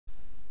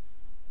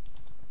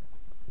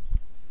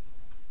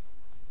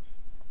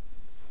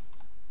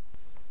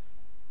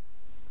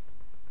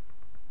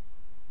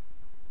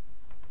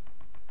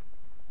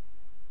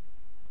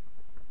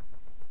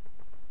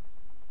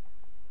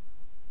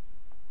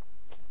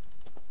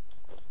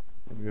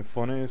Wenn wir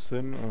vorne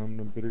sind,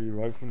 dann bitte die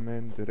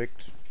Rifleman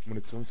direkt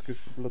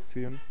Munitionskiste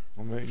platzieren.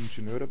 Haben wir einen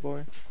Ingenieur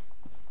dabei?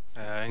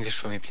 English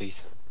for me,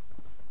 please.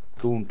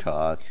 Guten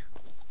Tag.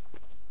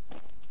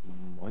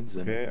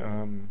 Moinsen. Okay,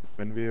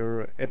 when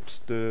we're at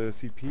the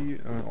CP,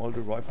 all the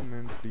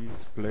riflemen,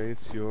 please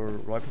place your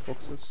rifle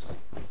boxes.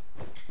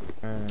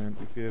 And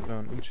if you have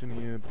an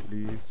engineer,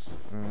 please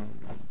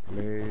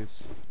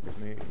place. Give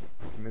me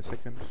a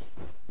second.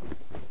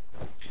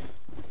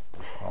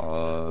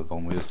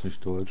 Warum jetzt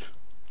nicht Deutsch?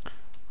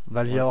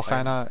 Weil hier auch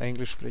einer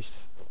Englisch spricht.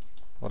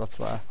 Oder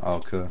zwei. Ah,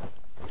 okay.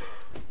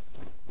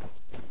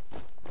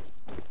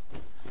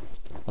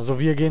 Also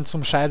wir gehen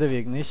zum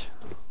Scheideweg, nicht?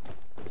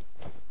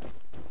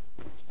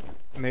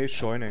 Nee,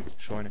 Scheune.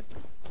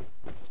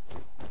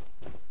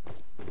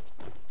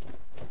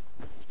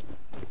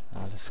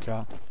 Alles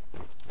klar.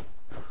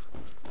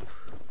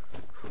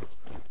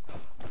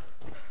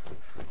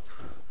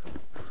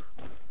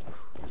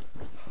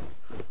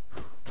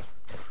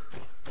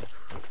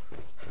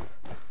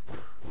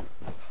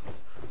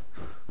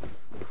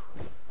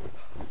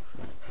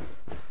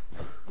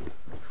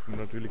 Und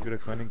natürlich wieder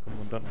keinen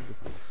Kommandanten,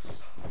 das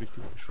ist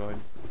richtig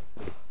bescheiden.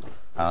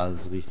 Ah,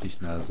 das ist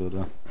richtig nice,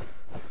 oder?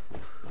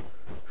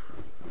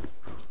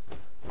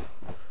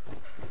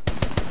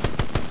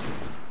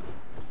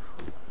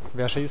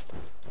 Wer schießt?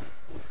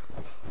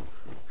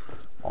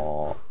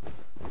 Oh.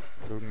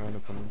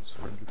 Irgendeiner von uns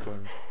Friendly Fire.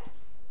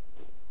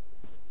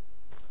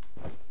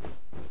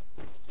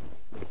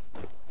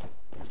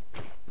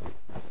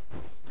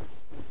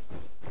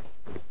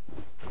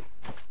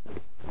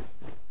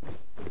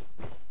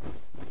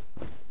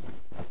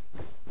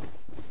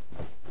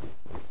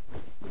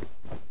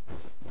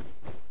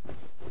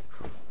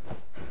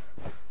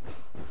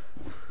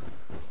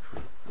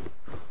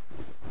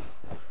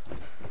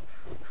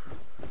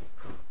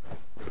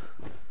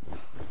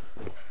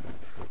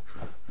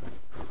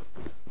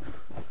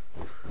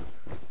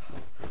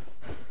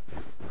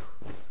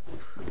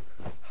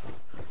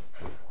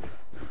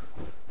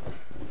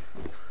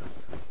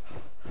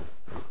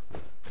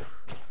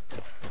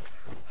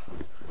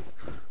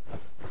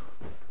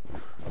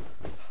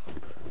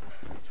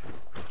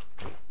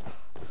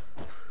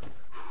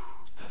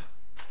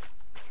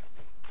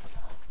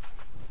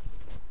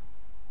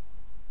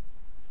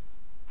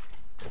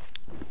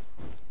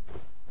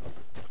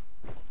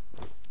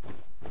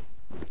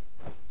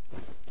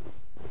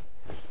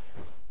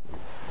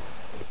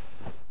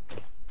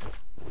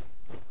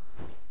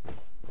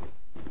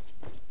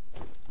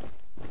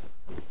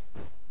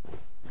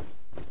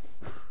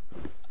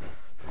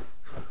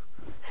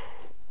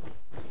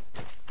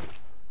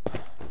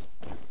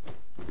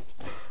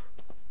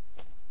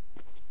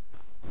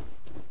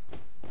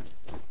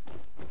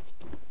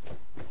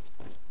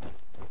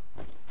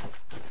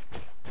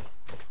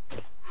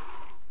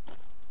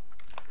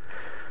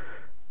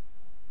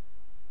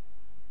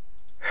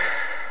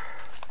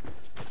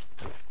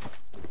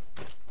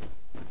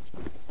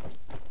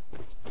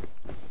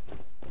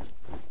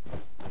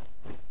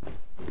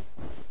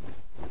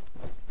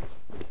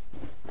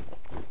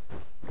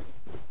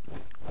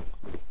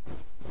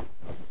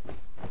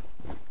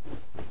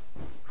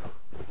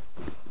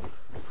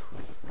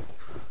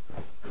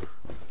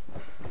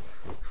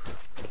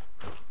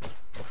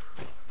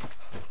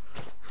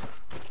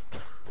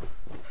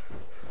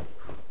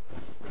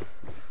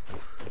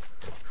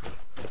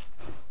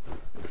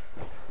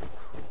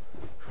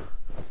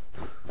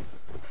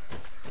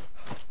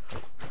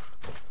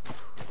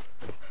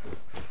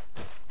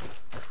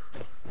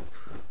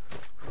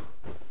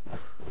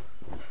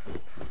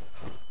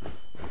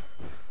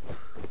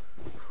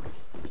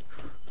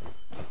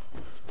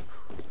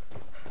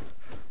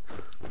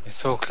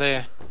 It's all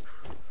clear.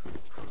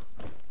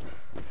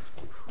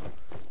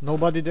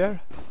 Nobody there?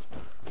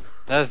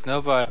 There's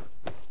nobody.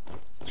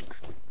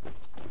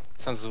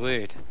 Sounds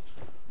weird.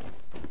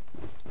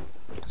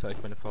 Soll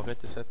ich meine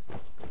Vorräte setzen?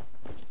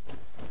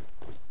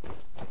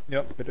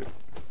 Ja, bitte.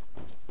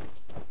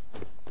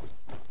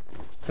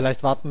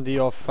 Vielleicht warten die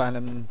auf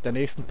einen der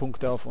nächsten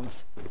Punkte auf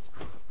uns.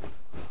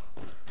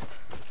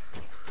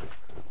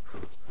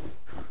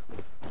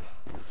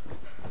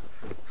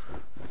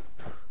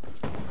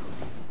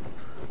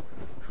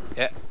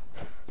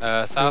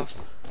 Yeah. South.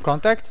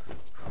 Contact?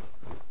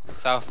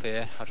 South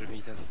here, 100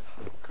 meters.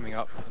 Coming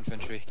up,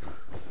 infantry.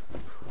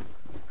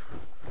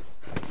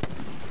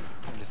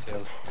 In the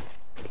field.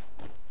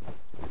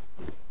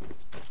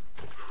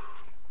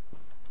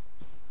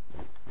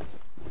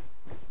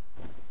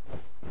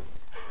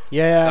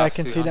 Yeah, I South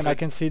can see them, I 200.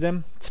 can see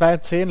them.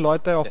 210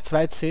 Leute auf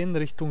 210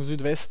 Richtung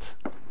Südwest.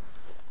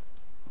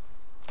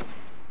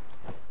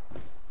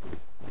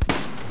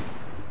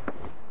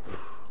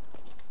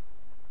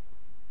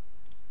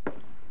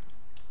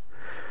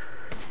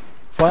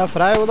 Feuer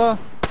frei, oder?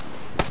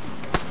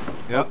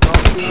 Ja.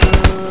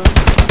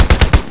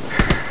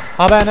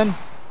 Habe einen.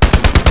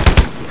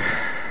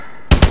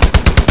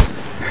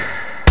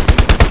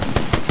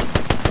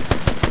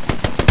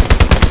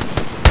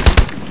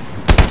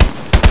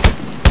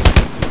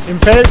 Im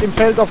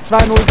Feld auf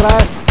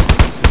 203.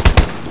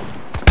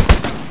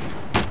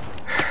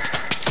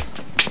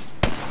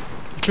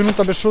 bin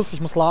unter Beschuss,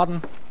 ich muss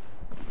laden.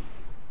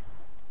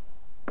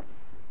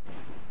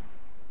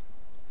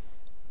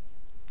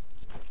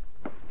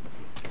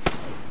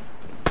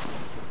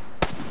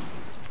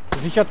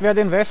 Sichert wer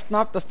den Westen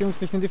ab, dass die uns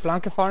nicht in die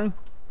Flanke fallen?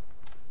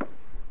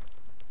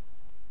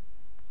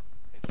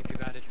 Keep your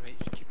bandage, mate.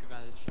 Just keep your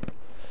bandage.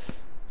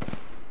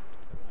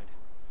 Alright.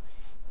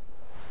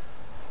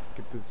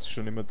 Gibt es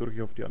schon immer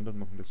durch, auf die anderen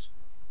machen das.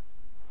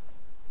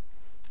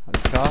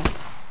 Alles klar.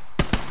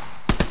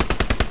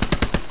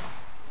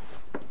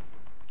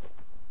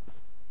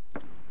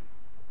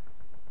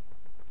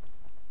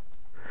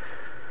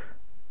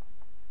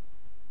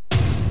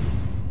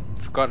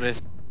 Forgot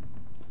this.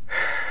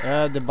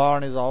 Yeah, the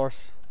barn is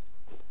ours.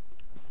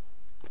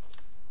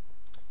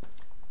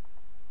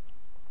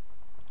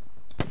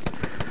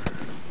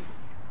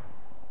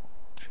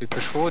 Should we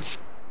push forwards?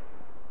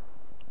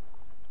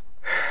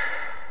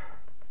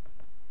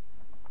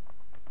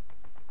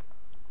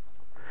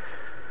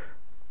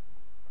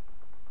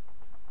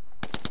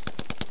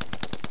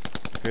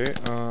 Okay,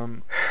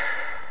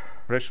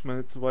 prescht mal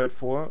nicht so weit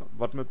vor,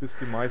 warten wir bis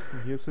die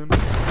meisten hier sind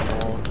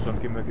und dann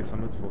gehen wir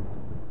gesammelt vor.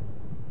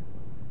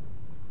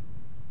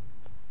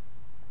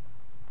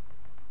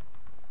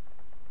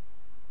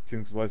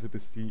 Beziehungsweise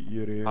bis die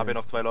ihre... Habe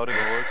noch 2 Leute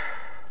geholt.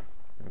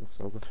 Ja, das ist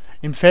sauber.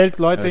 Im Feld,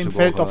 Leute, Ja, ich im hab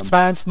Feld auch auf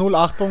einen. 210,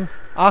 Achtung.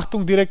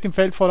 Achtung, direkt im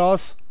Feld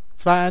voraus.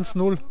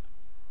 210.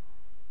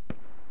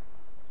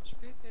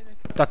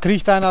 Da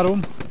kriecht einer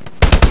rum.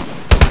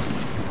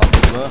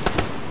 Abwehr.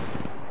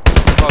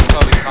 Oh,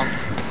 sorry, can't.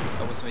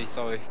 That was me,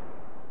 sorry.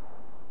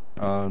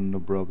 No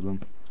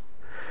problem.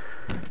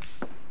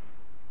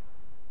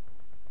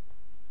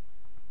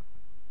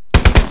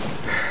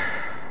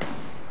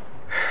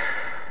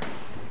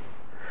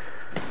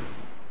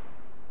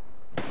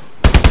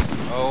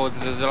 Oh,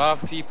 there's a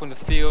lot of people in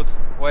the field.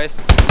 West.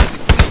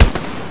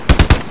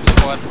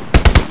 Just one.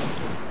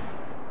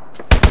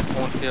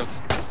 One field.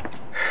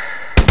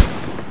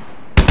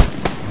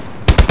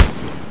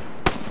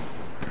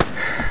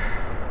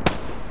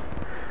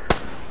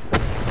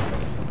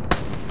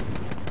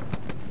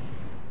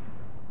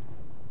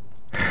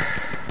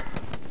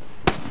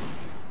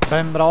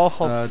 Beim Rauch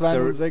auf There-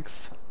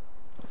 206.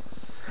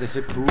 There's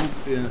a group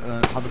in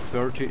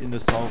 130 in the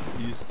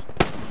southeast.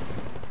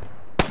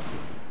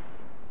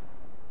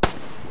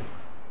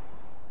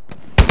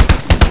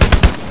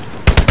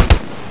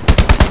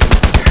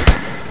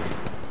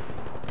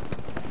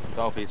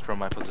 Southeast from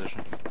my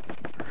position.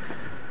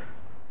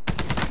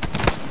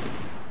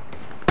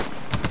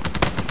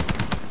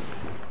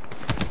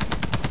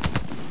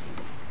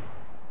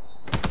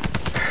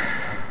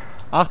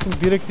 Achtung,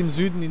 direkt im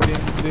Süden in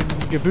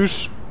dem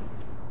Gebüsch.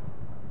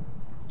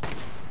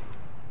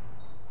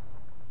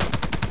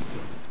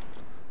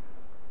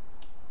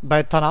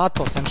 Bei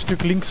Thanatos, ein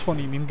Stück links von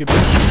ihm im Gebüsch.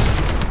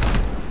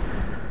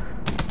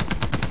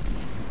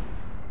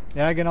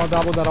 Ja, genau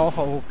da, wo der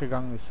Raucher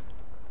hochgegangen ist.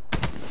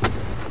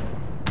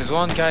 There's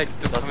one guy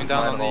coming is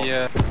down on mine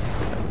the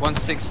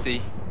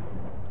 160.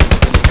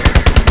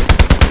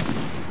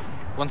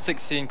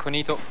 160 in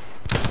Conito.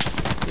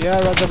 Ja,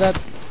 roger that.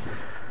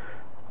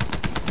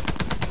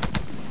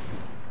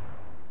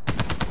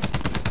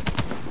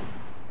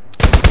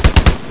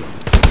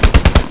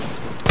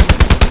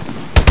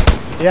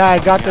 Ja, I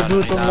got the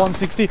dude on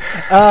 160.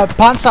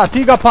 Panzer,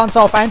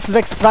 Tigerpanzer auf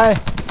 162.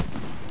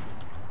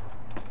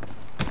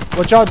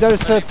 Watch out, there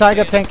is a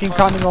Tiger tank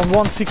incoming on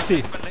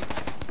 160.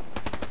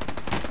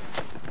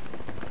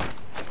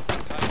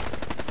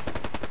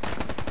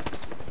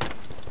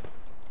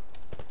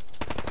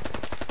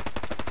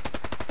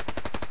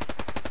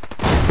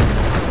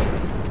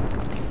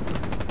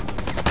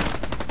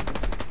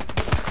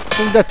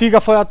 Und der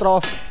Tiger feuert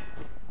drauf.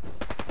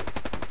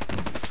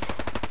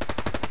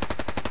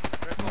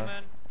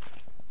 Rifleman.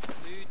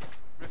 Dude,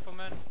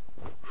 Rifleman.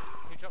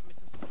 Can you drop me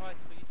some supplies,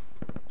 please?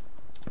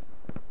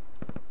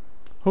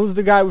 Who's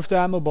the guy with the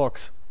ammo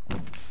box?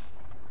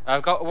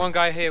 I've got one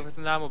guy here with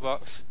an ammo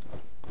box.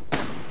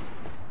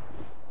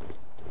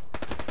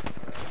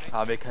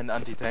 Haben wir keinen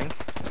Anti-Tank?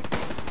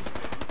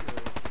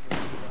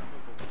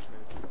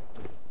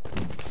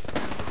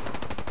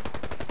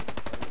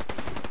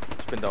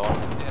 Ich bin down.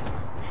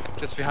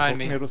 Just behind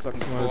me. Ja, du sagst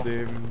mal Oh.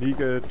 dem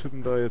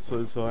Liga-Typen da, er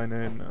soll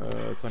seine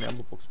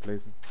Ammo-Box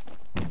blazen.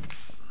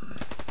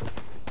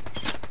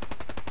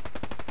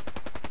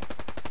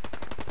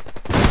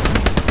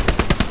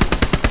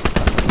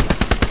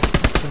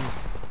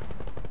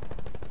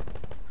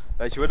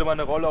 Ich würde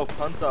meine Rolle auf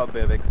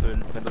Panzerabwehr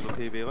wechseln, wenn das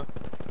okay wäre.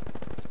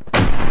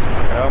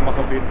 Ja, mach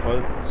auf jeden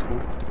Fall, ist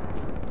gut.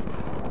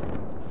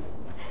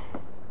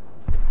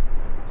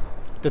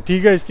 Der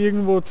Tiger ist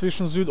irgendwo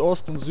zwischen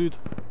Südost und Süd.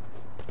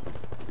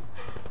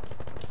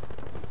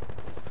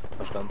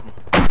 Verstanden.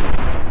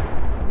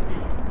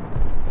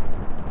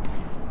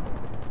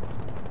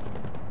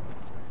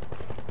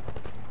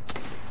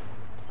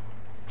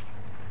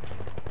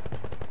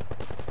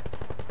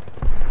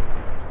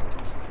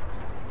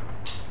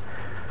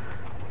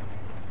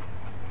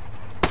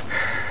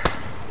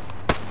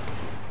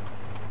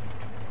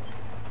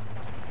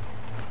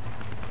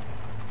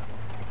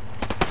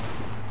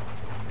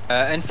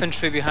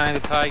 Infantry behind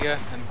the tiger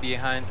and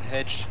behind the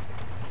hedge.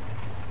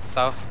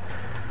 South.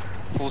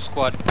 Full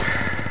squad.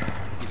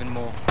 Even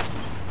more.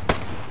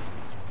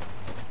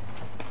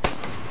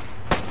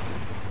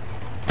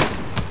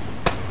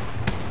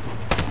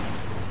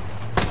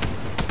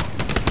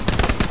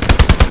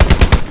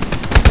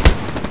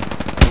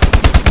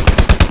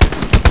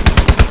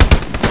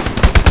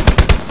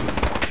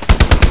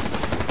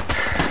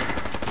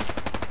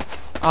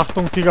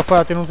 Achtung, Tiger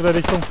feuert in unsere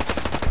Richtung.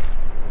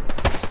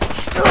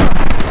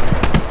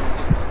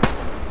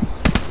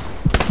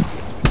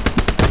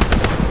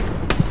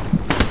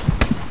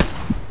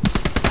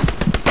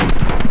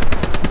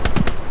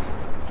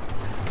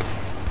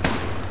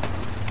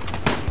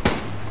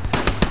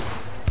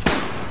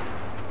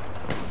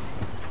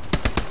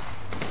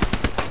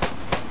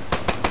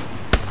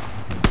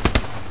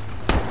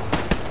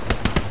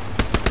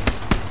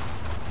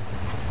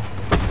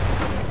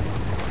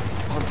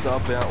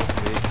 Panzerabwehr auf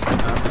dem Weg.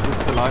 Wir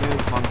sitzen alleine im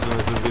Panzer,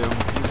 also wir haben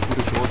ziemlich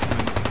gute Chancen,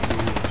 wenn es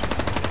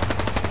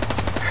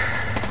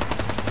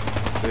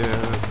der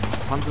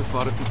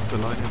Panzerfahrer sitzt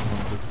alleine im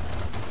Panzer.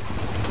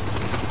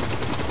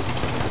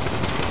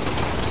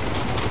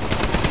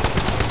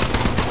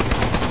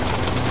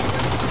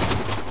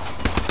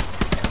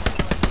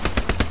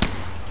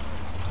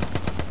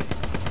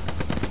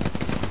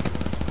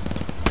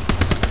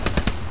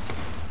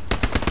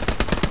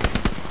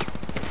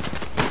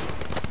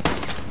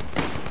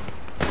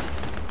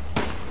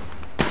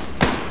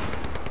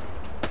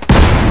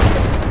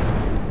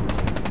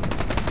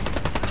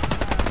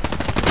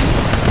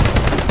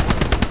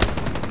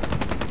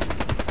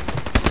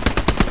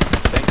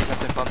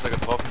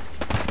 Getroffen.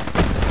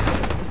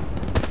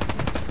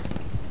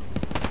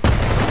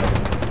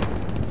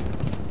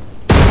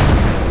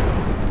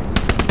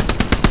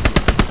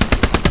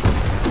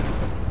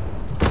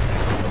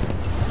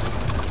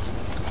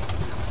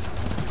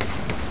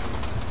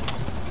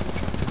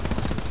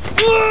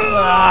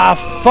 Ah,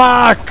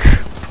 fuck!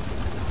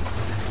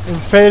 Im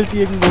Feld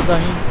irgendwo da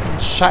hinten.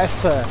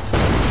 Scheiße!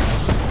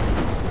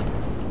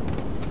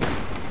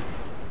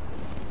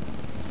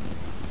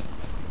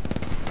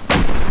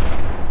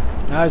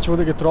 Ja, ich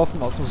wurde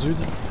getroffen aus dem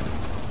Süden.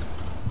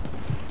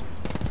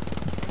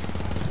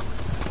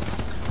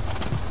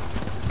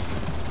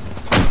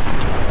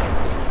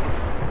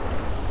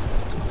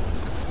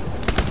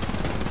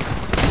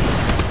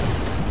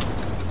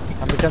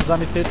 Haben wir keinen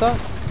Sanitäter?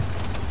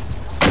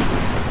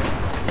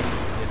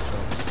 Jetzt schon.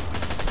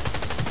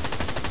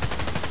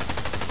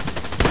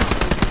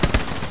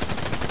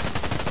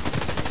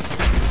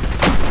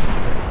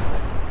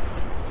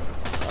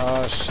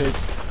 Ah, shit.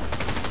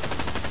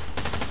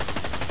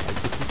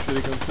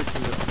 Die ganze Zeit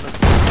von der anderen,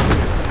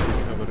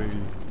 aber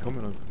die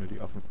kommen einfach nicht,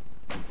 die Affen.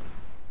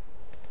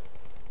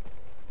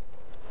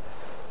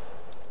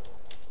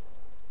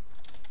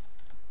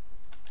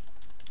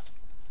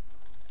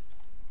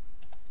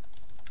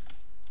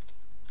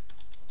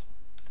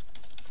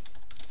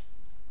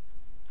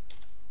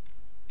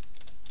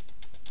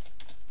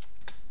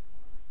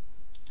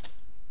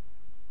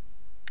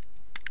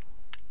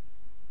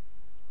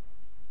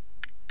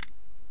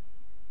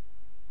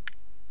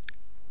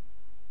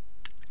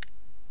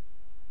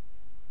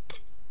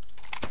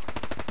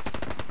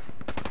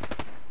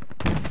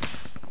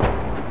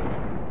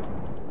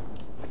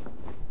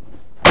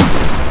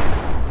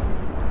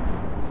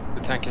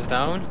 The tank is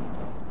down.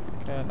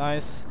 Okay,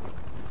 nice.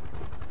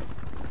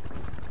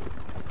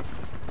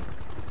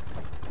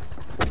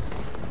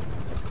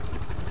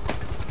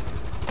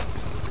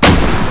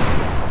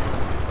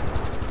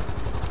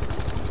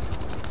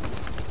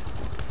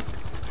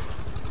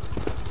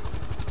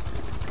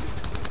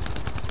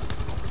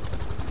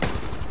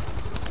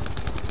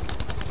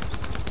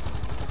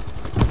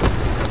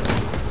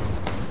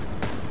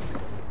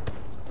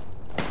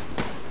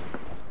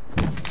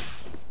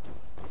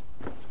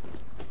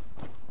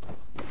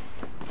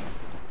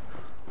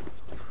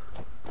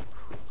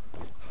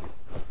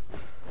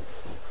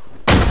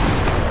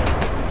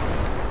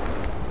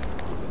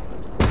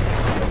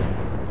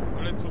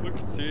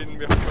 Zurückziehen,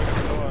 wir haben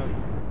keine Dauer.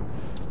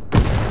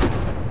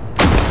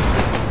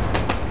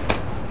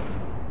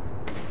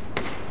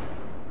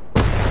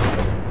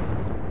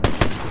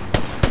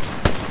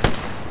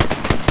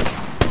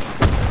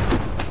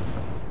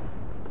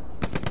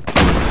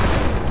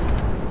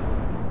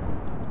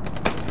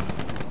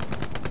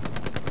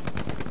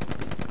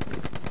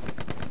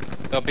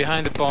 They're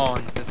behind the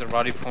barn. There's a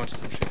rally point or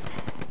some shit.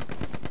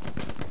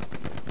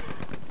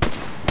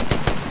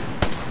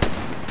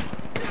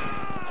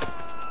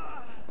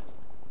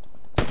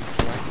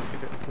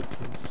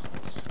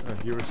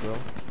 Here as well,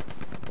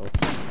 but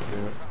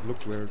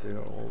look where they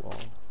all are.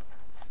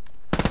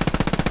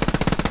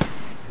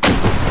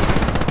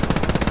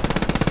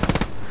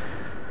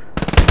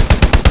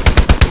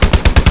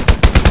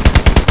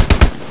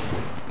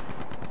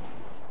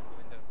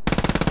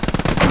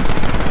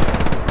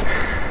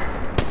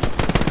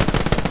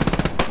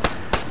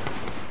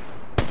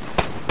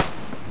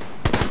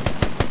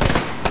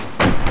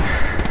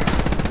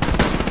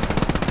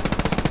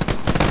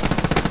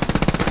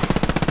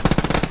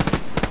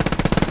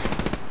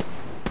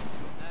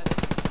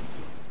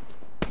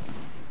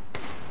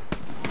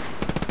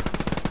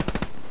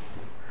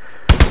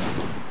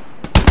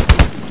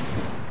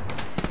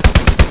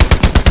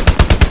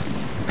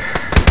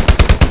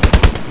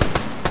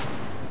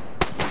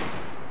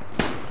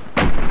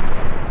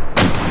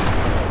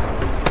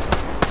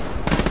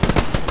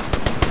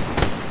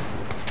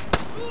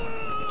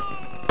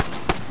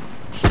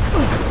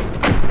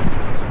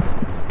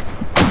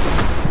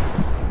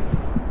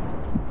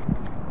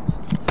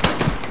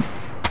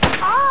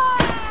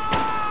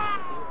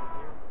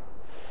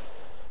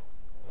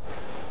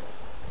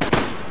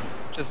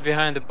 Just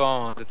behind the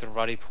barn, there's a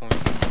ruddy point.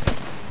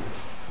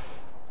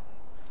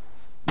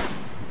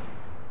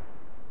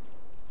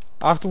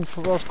 Achtung,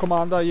 Frosch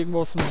Commander,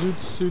 irgendwo aus dem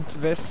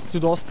Südwest,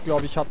 Südost,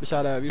 glaube ich, hat mich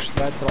einer erwischt,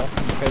 weit draußen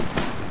im Feld.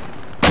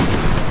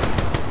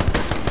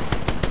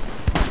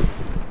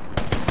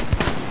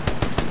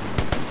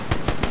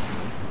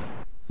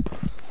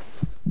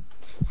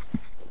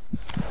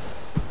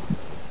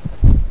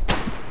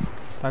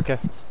 Danke.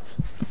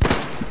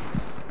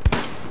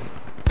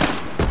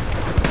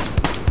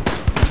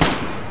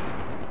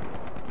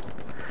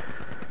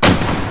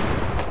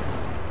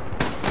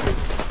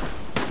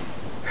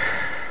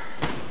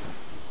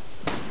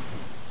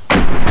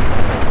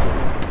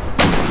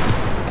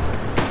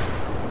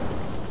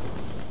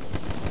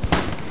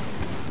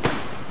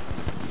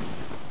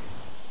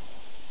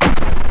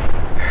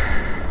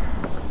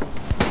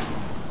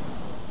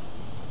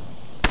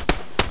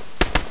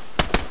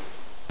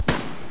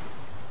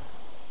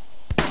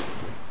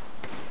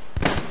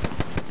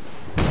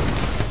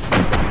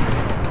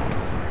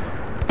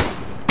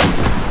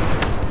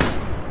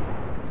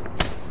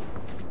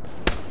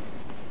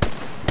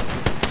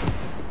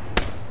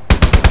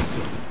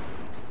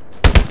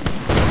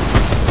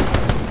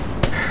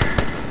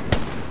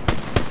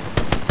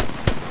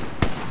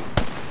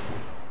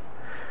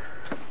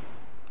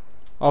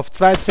 Auf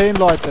 210,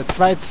 Leute.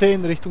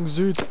 210 Richtung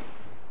Süd.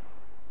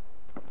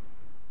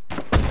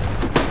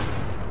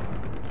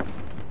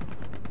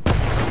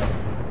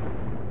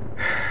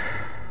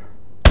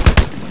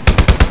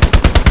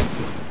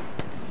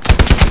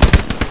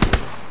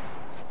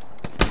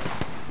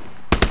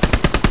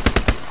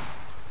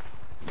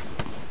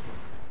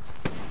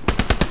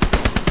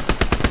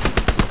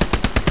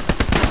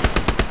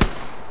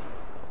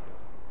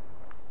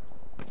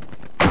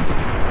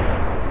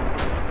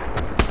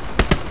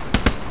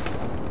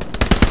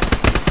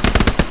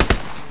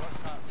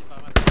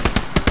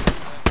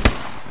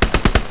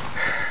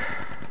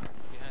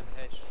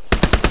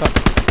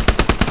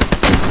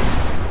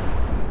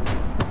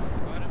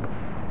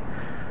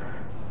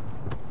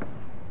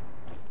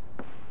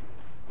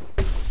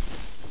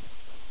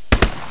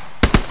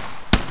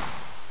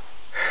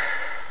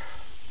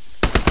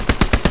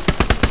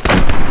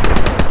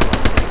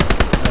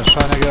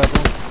 Scheiner gehört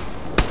uns.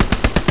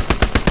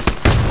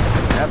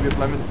 Ja, wir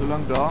bleiben jetzt so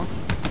lange da.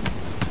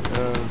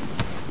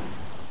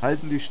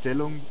 Halten die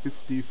Stellung,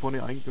 bis die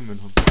vorne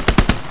eingenommen haben.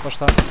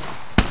 Verstanden.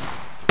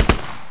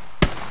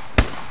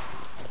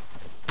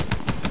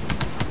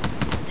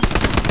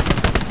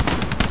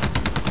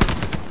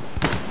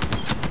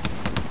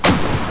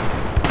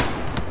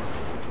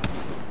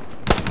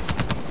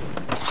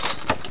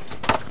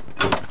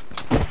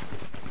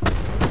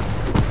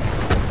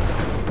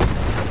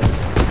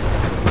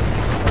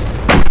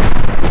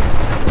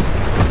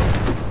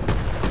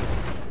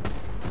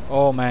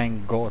 Oh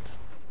mein Gott.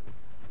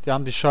 Die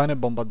haben die Scheune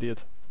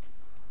bombardiert.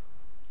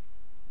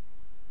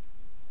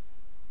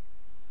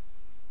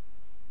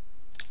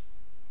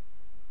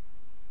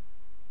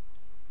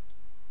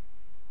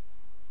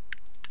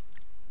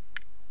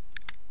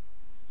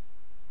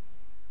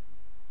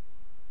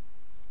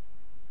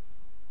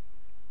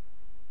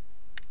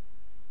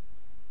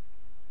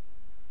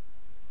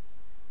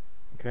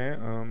 Okay,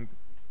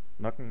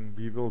 Nacken,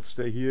 we will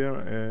stay here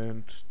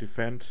and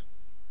defend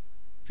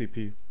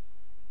CP.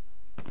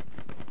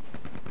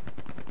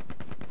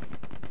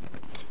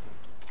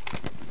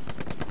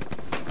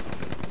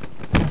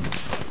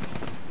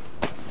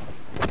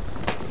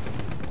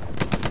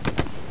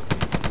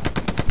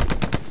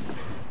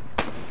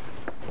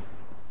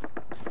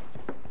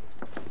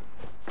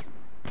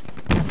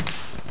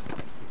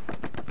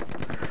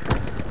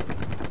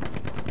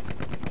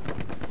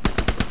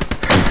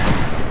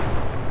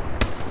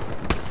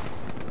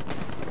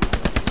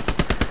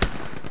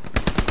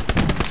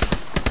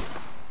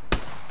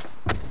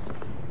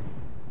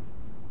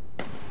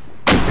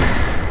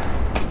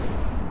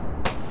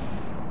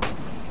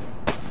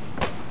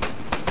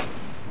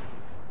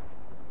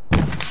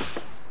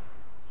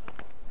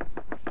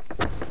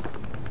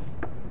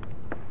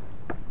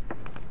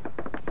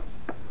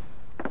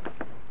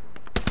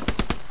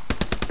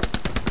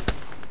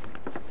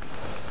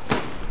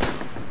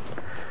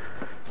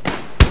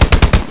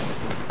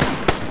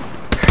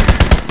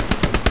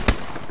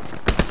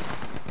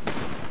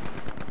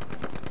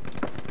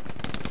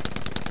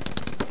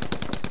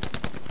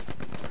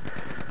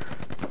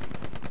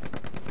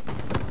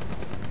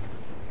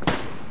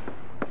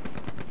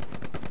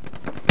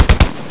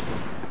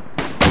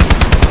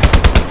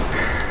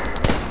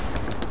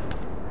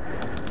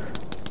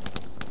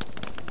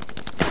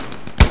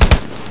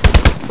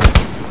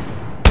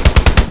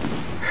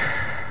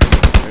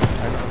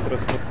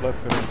 Das Squad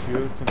bleibt bei uns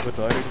hier zum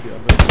Verteidigen, die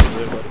anderen sind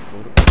selber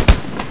gefordert.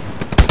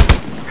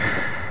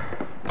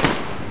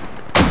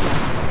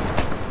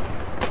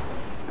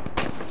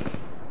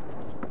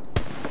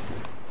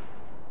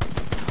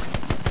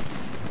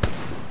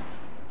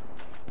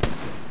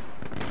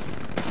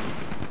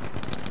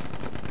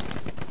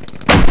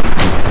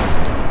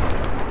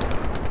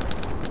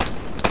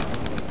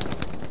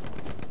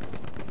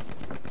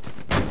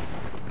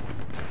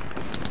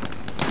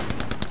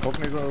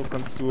 Diego,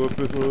 kannst du ein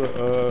bisschen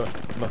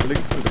nach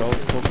links mit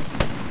rauskommen.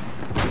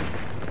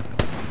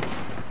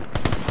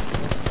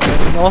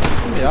 In den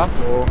Osten, ja.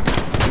 So.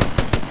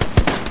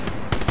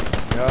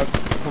 Ja,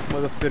 guck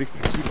mal, dass du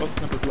Richtung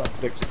Südosten ein bisschen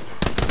abdeckst.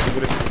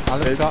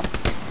 Alles klar.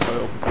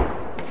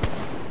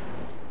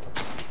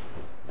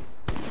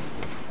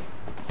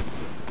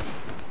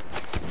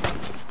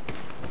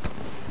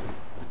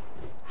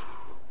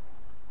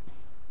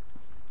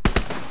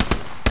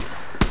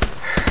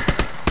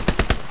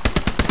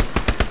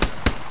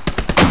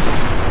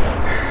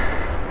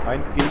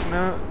 Ein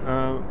Gegner,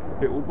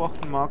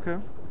 beobachten Marke.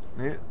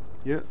 Ne,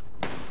 hier.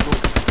 So,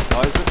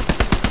 da ist er.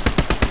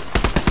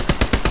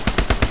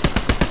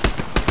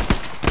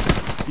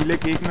 Viele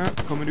Gegner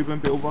kommen über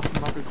den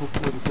Beobachtenmarke,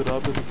 gucken mal, dass er da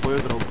ein bisschen Feuer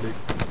drauf legt.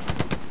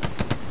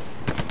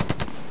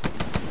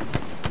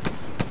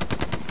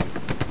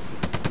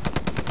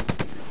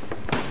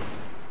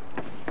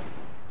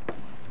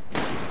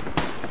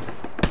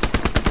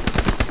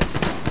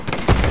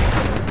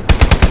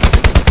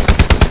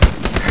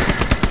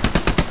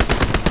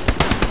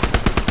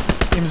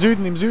 Im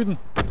Süden, im Süden.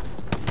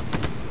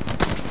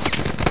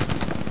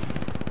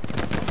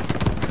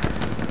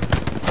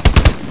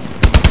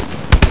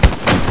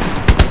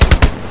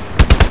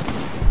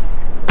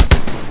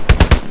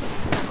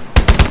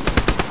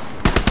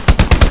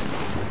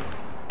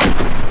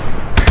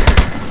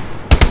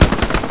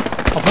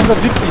 Auf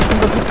 170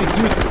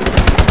 Süd.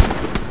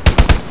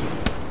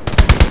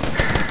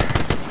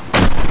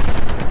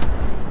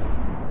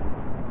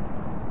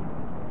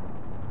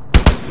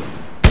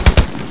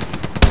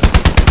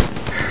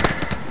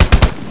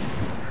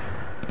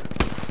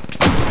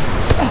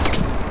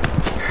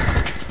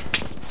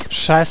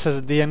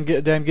 Scheiße, der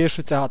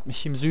MG-Schütze hat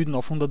mich im Süden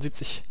auf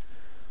 170.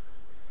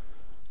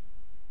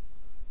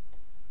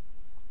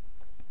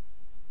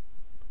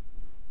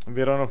 Und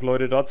wäre da noch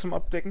Leute da zum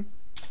Abdecken?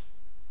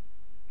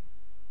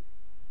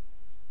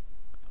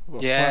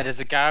 Yeah, there's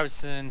a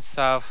garrison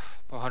south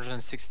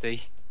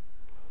 160.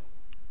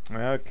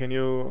 Yeah, can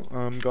you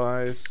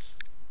guys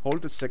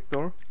hold the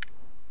sector?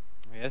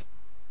 Yes.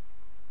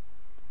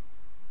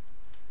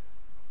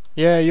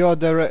 Yeah, your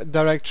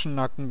direction,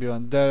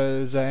 Nackenbjörn.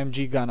 There's a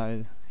MG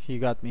gunner. He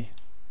got me.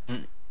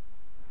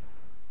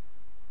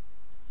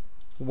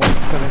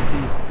 170.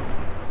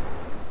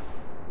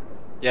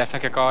 Yeah, I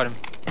think I got him.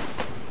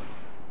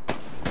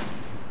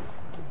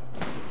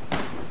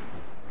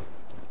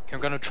 Okay,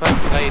 I'm gonna try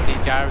to play the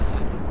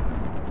garrison.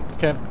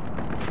 Okay.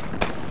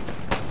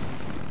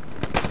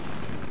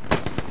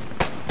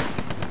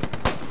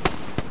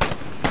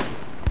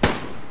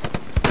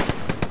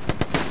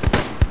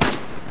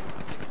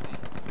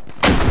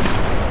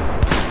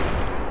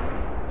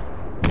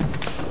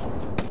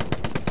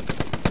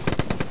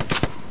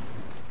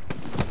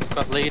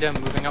 Squad leader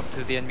moving up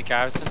to the enemy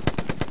garrison.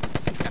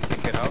 See if we can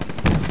take it out.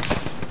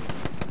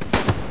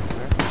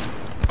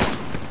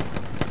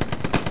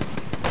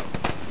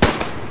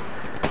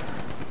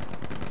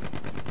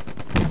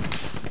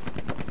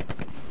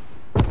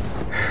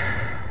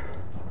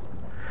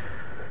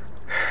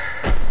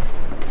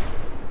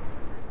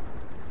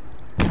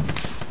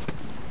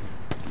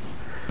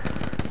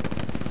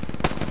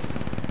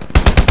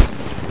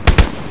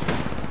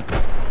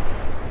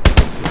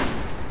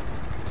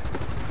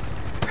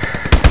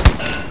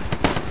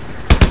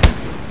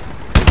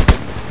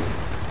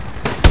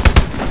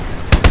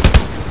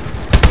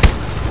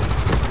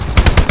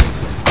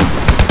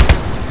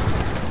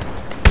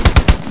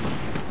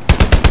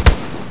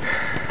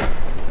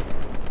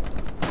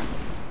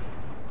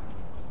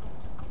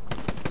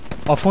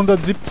 Auf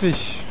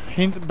 170,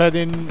 bei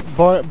den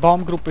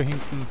Baumgruppe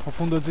hinten, auf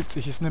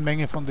 170 ist eine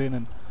Menge von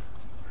denen.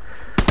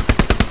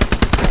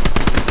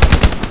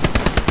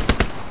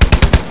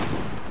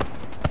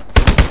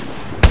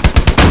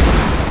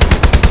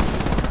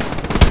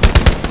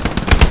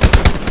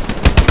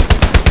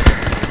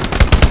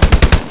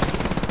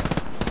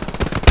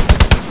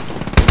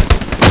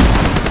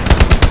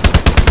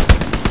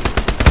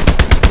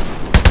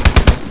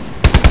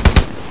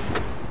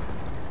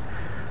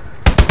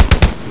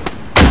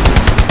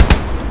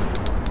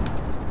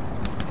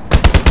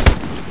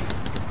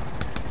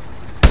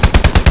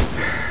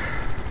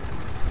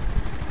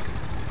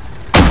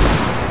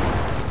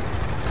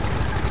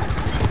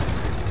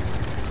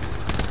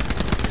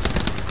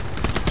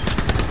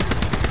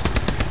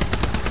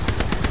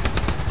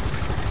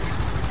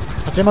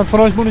 Hat jemand von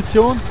euch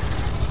Munition?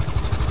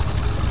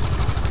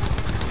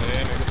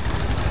 Yeah,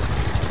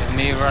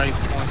 me already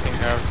pointing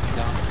garrison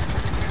down.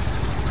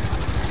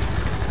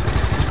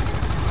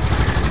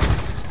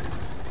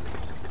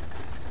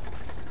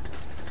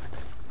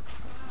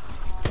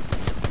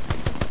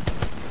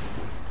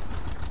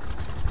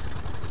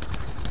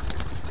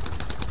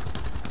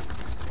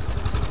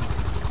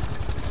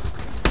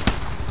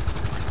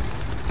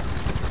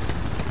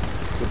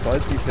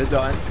 Sobald die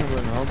Felder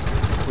Einführungen haben,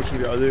 pushen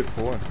wir alle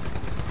vor.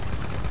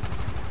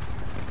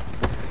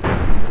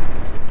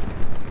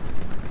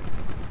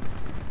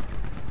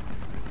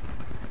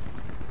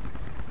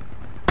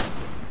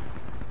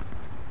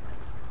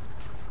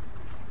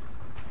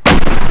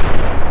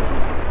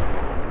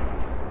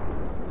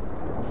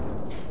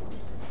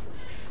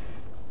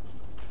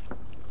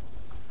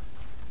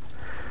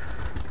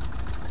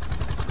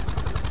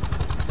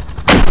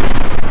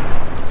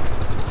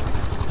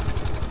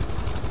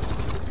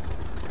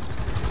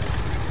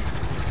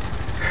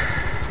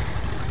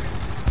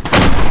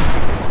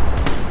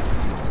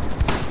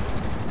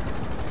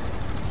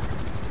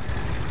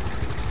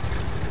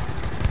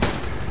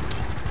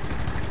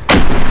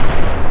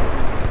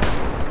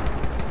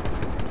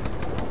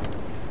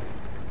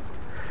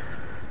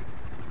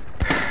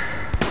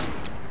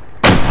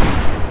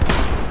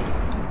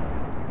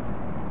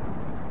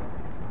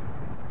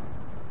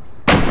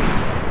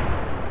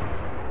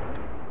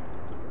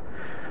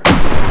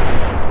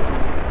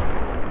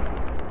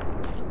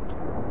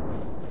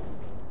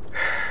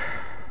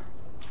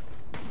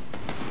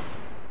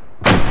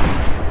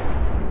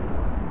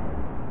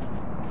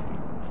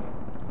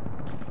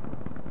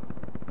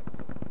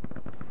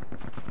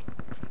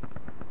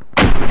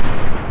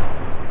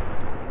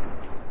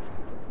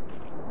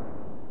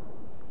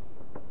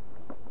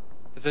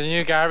 the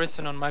new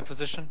garrison on my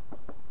position.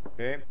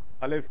 Okay,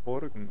 alle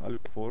vorrücken, alle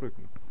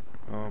vorrücken.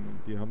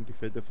 Die haben die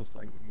Felder fast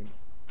eingenommen.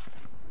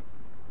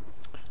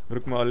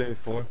 Rücken wir alle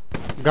vor.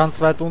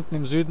 Ganz weit unten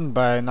im Süden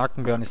bei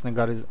Nackenbären ist eine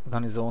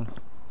Garnison.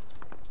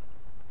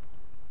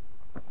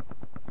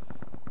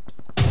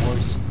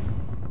 Boys.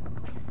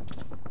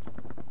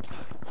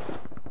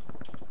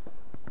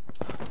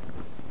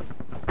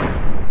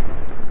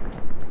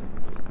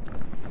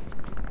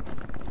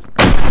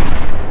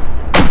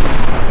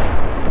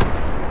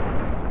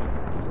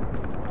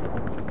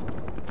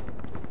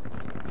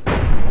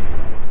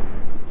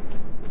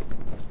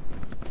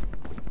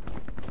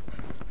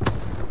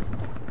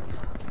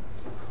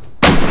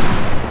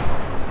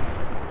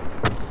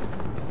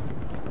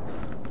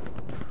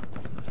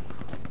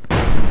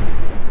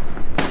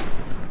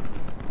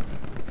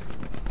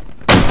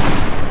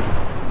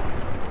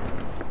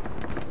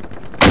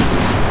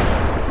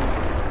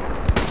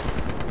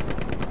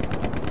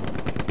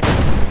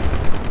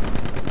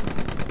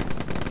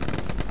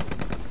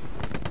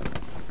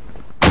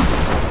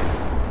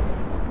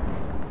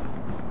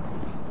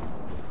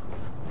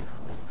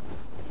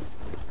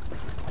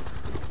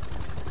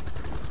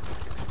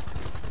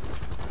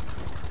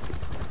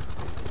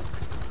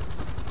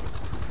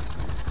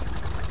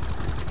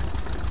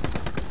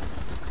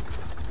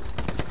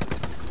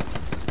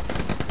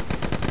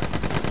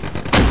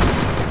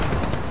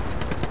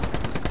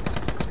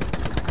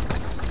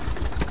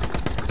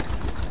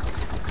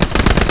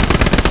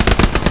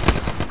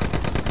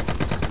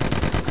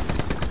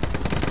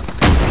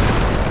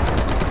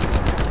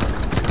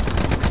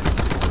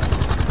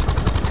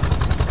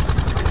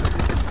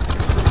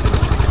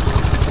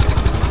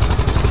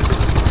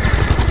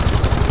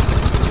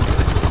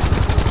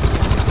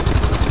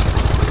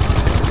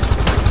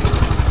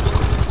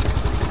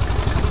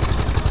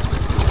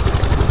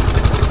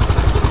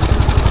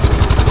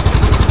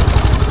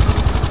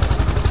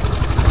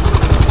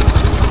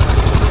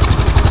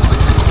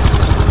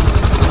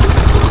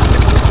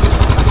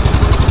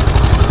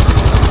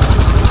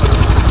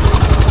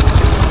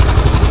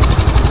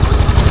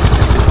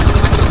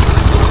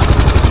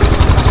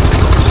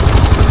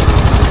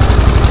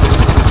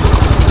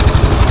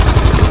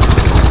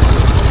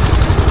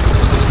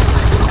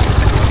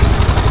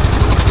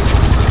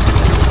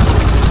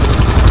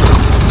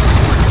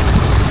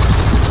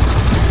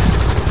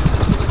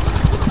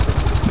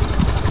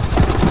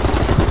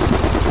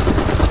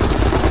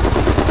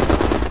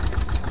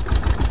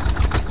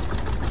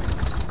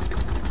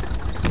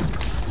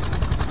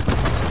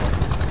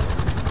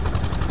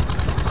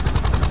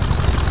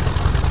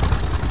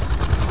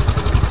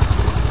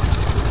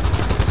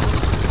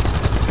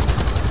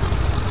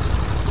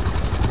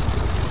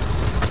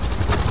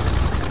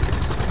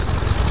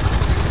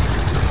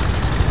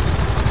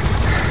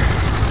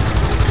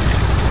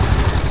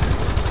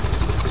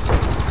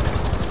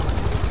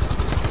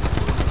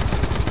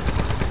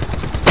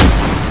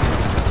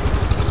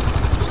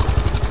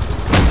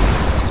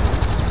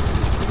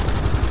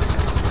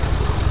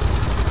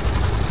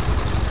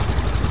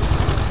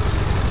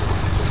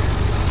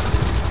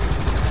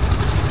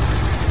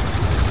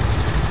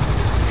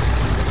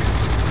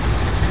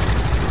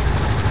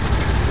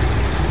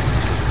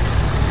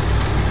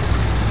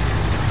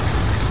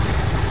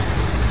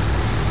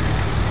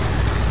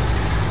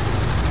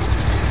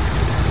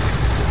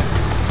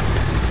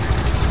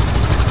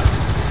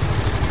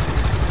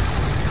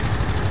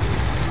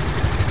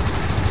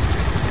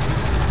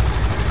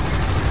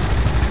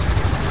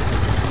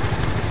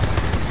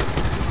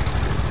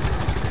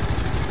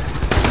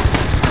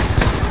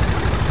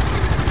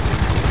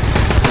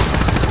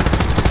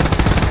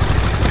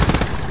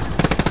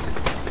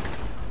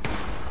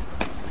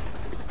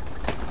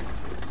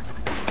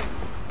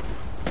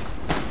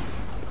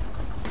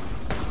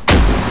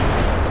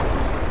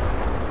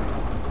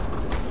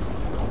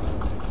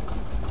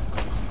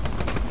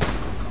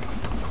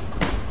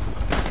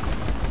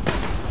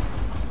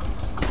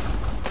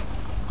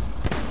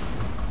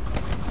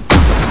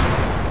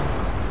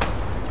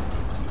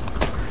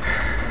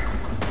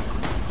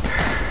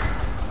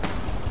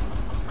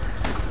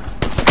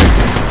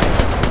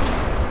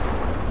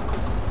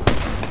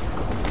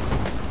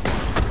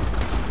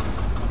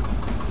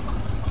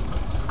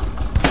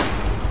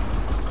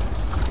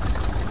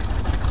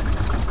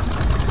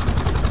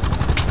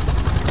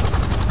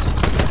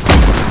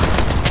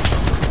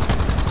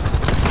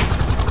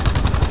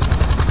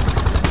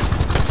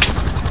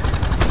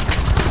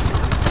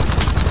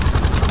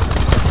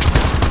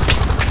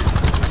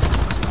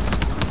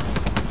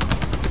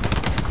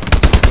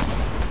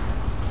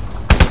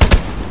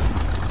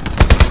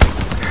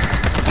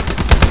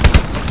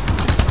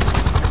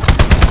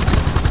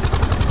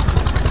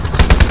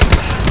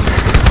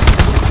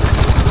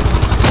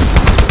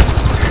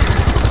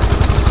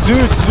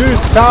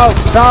 Süd, South,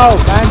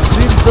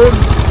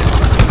 175.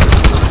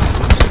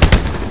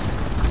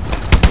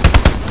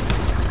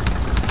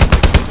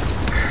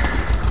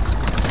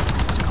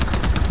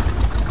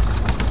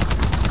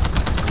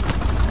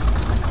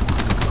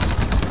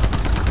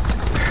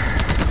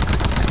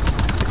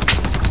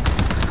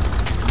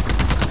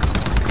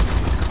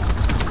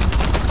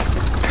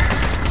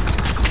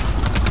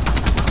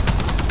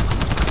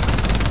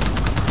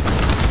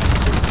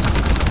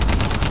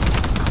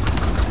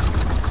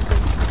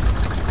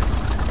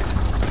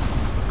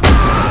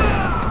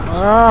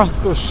 Ach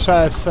du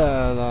Scheiße,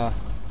 Alter.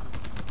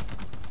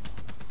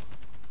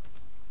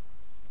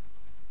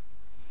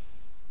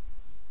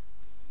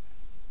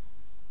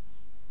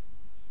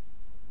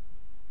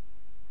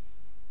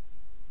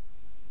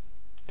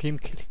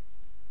 Teamkill.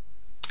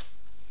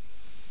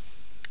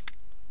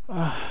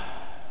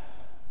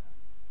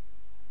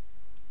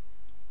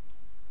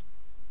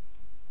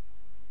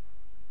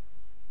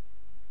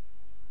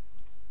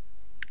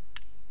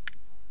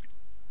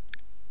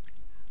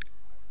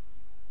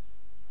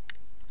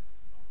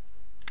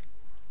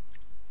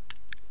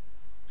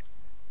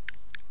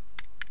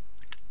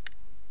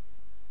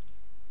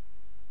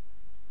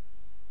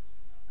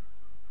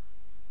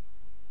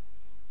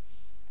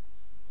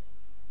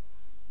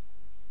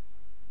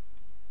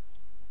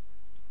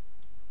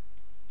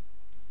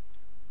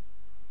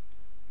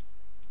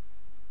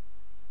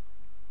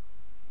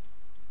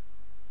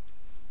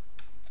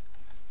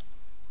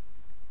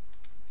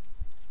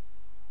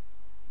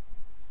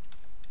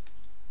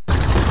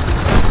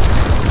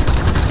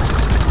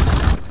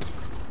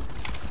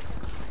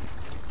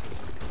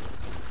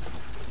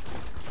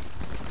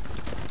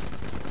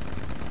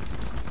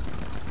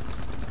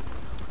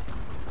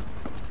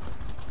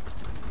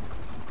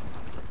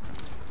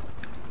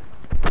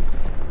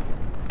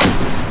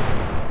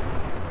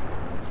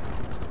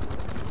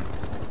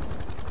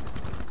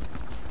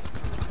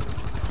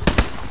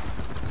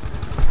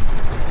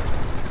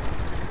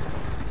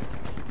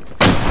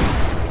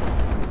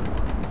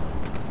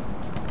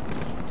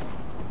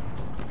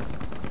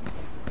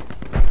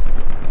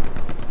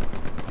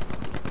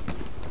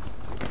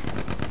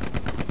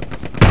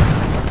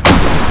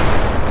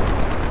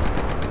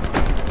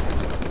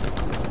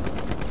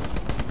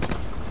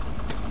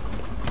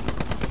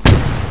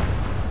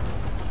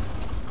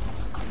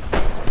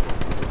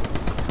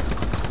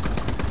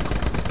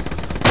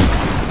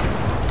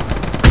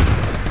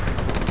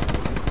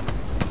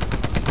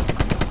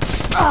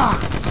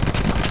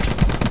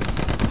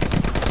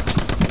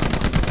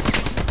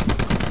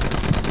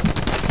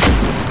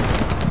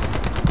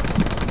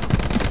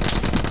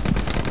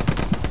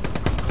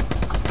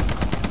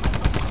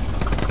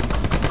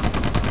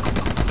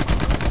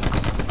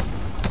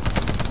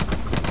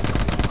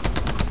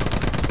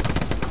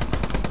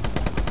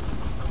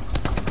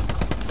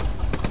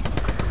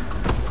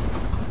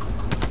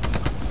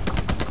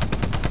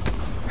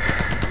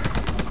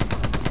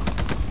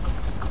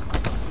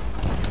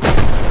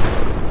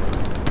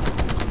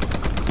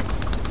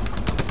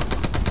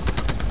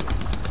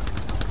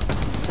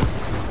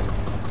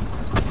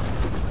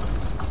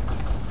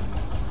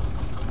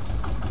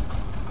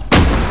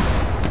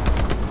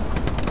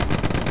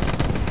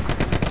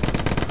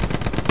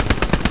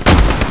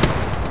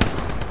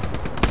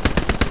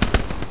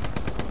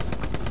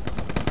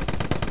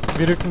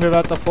 Wie rücken wir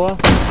weiter vor?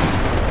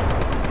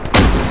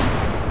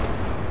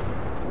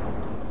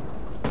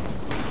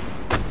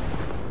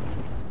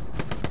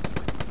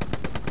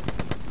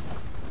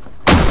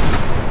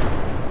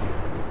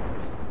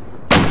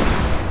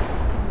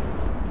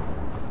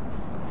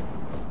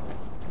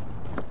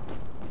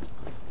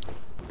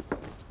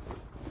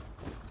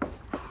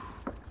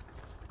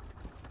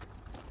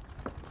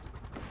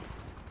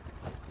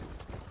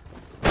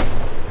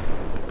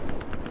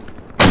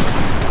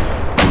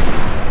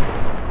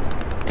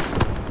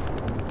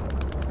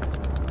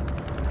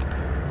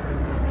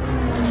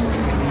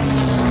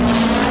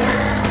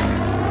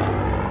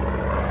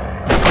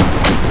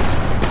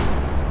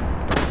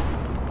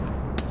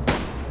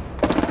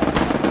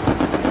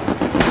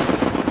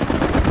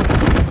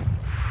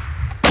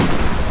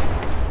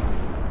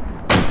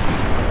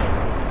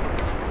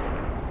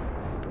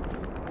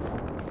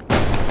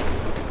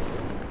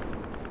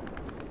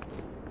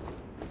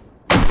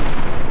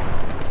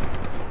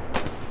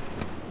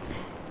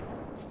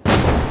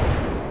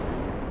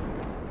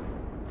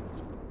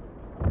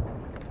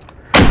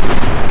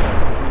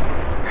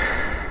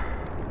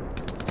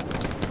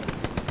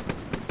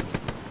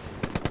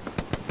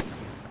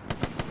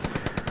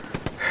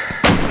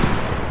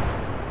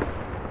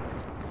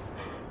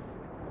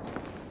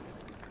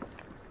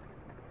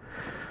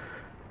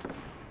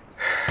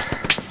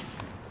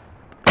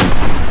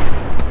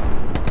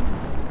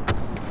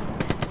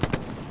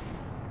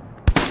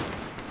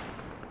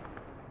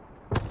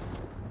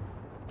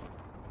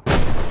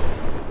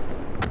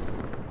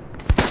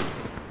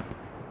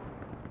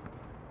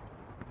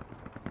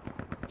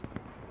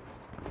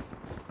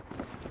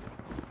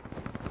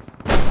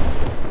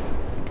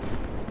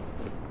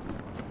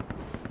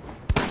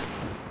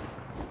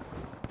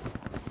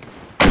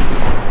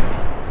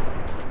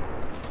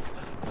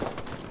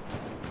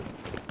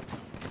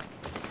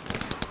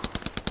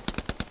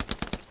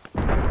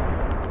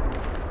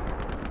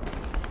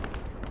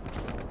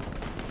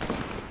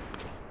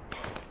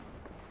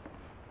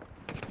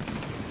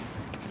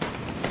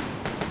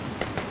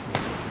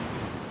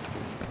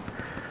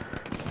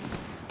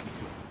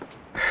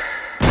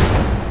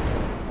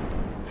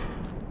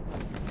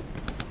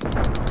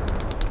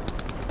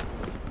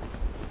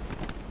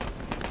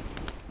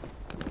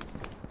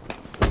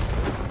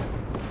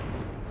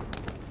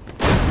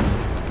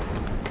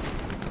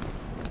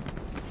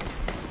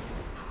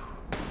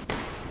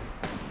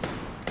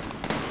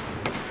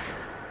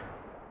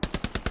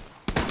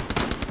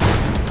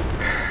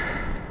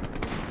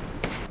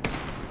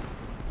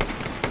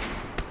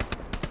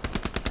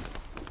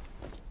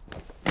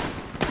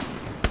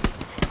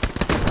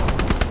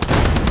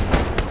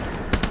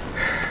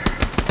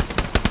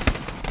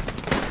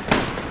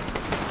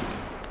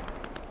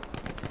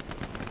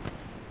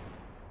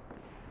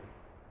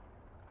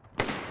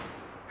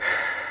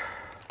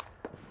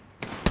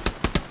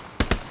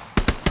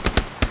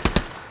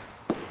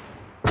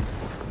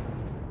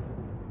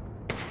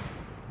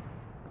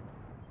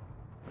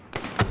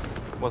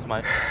 Was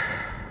mine?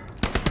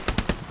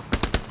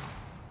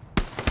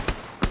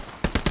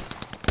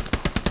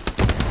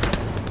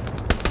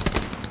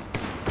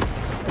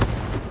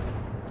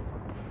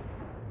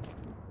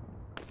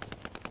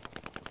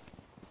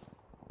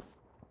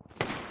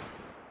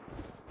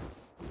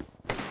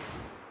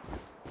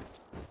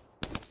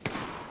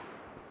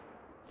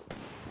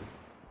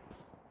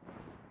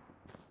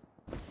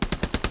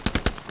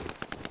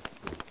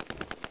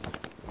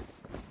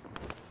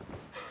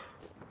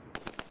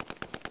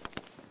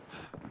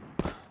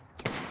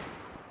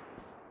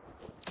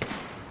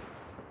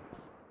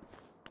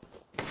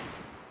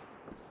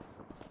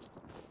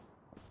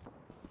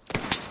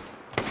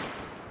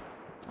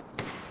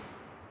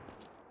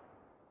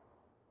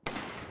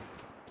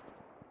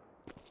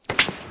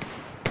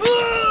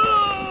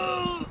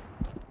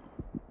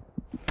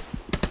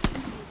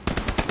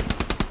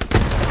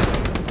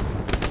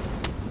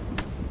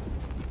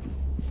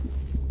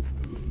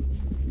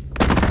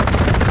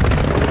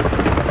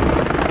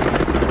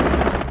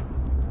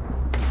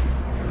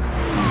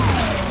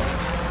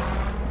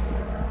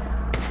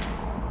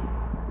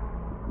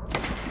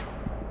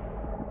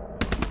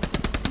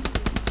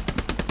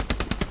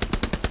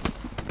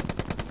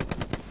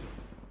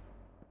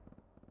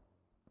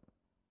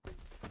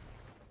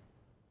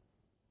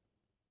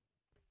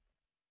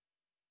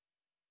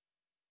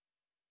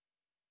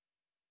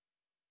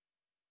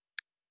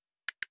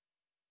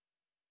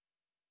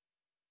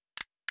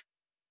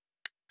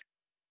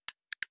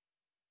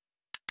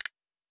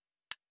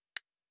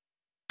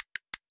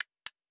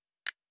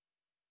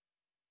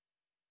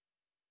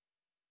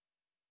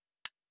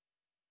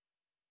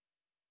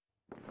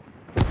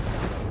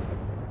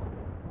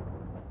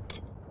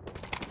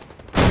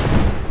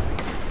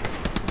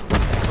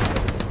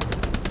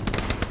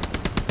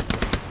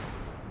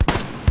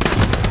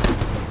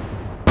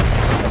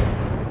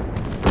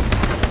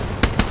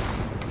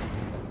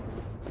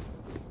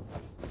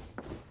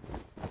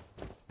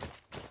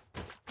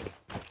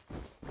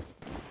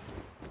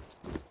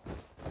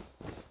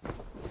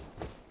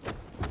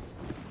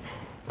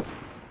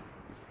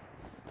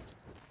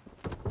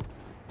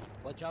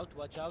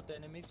 Watch out,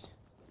 enemies.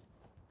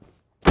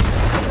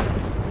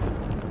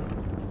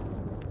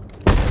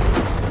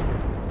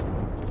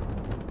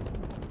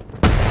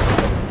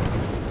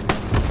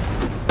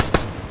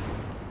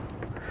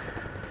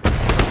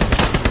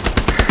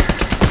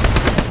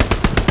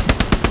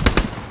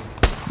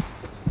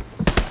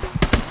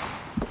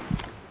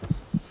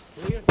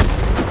 Clear.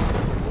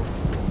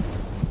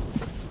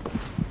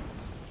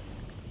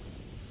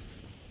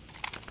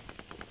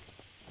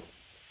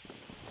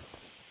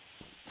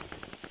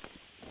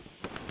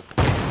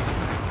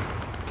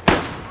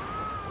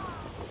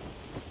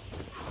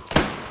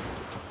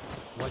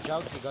 Watch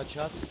out, he got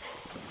shot.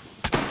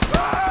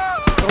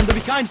 From the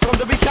behind! From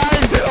the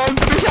behind! From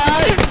the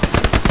behind!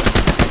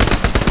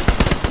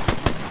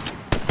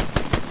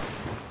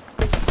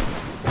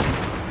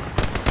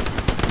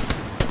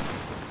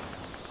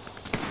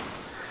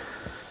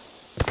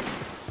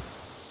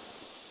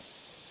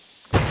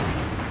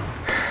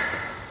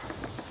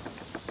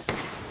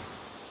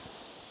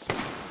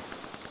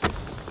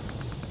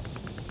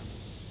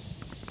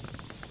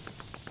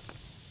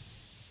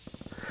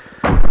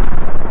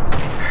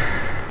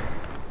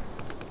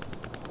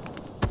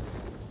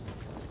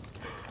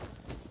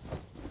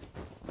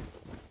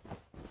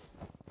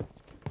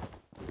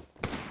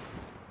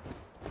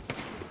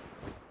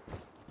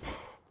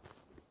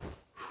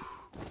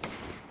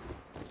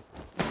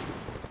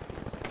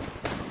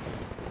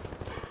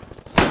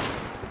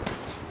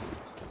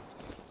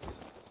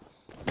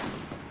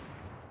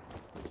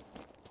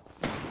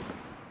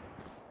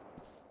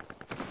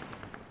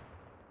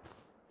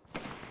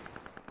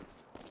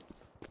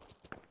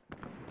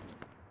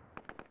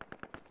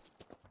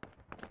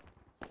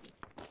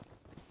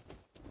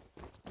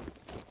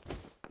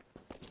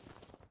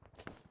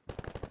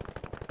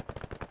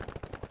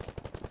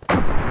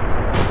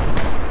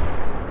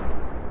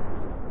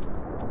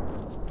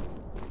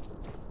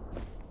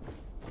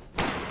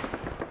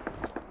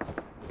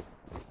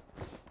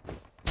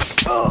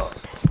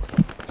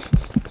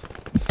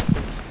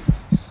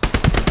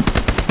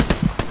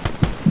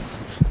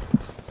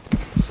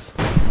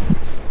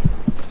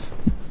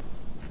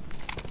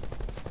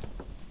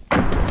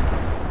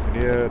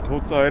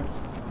 Tot seid,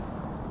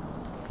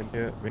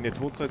 wenn ihr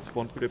tot seid,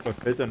 spawnt bitte bei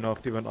Feldern nach,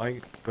 die werden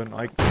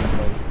eingenommen.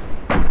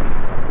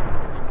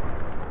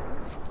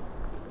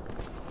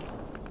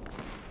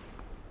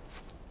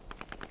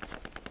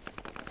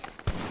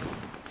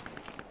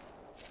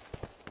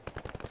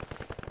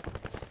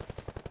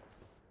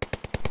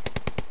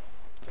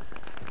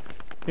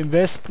 Im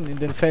Westen, in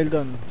den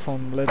Feldern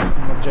vom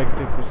letzten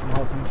Objective, ist ein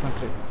Haufen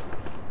Infanterie.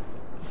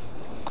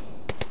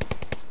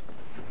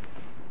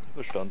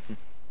 Verstanden.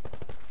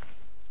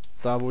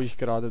 Da, wo ich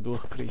gerade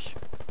durchkriech.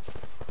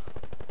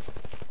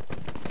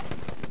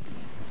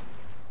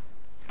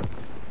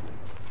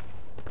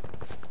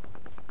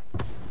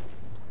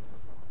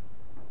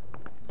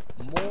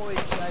 Moin,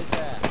 Scheiße!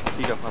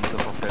 Tigerpanzer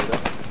vom Felder.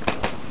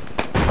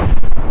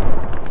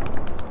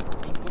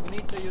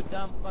 Incognito, you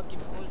dumb fucking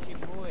bullshit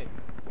boy.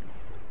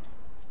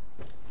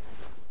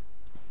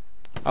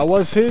 I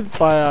was hit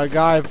by a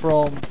guy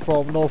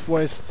from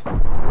northwest.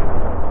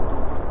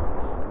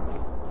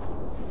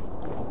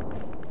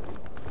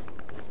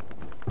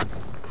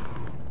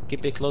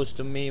 Keep it close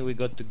to me, we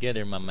got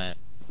together, my man.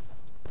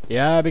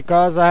 Yeah,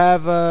 because I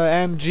have a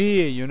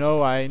MG, you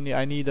know, I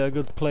need a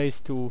good place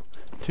to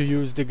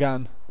use the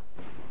gun.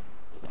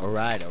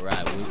 Alright,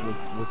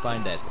 we'll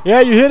find that.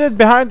 Yeah, you hit it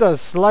behind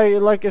us,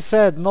 like I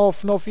said,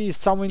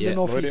 northeast, somewhere in the Yeah.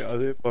 northeast. Leute,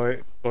 alle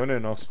bei Freunde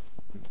nach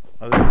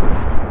alle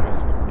nach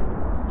Westen.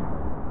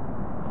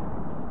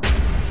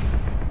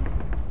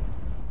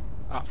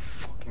 Ah,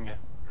 fucking hell.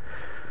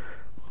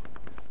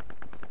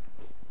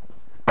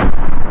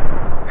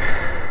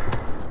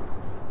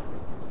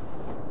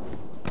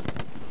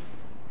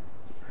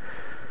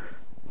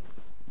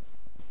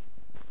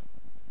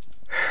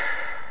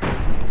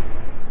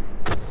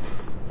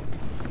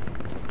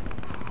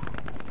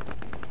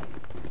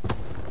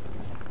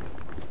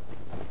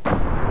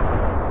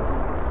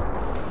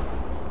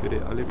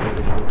 Bitte alle bei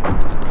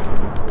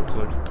der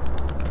Uhrzeit.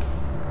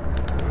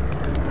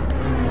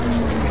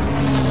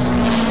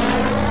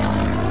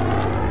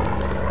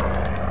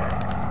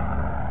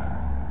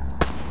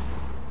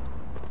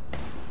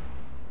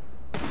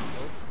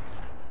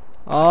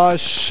 Ah,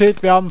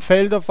 shit, wir haben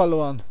Felder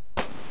verloren.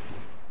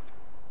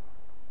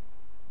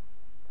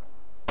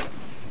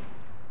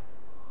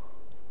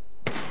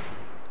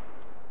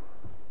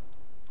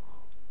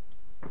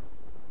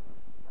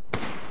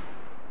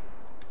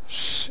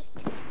 Shit.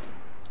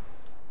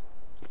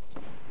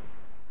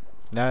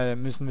 Na,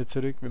 müssen wir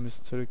zurück, wir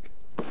müssen zurück.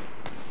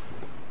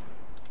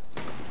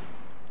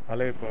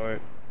 Alle bei.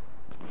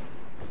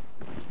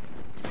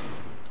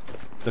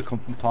 Da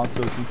kommt ein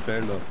Panzer auf den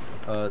Felder.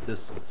 Das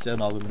ist sehr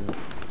nah bei mir.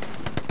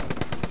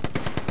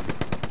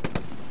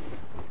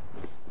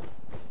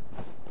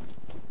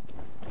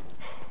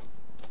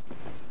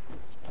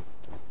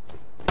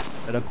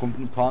 Ja, da kommt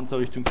ein Panzer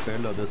Richtung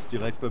Felder, das ist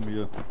direkt bei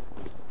mir.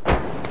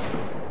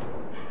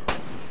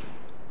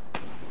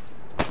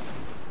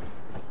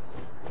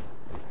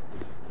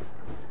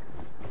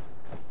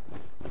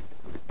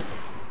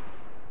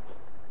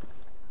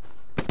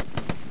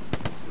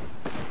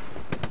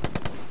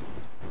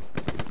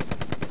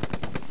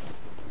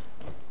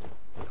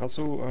 Kannst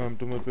du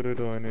mal bitte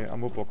da eine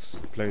Ammo-Box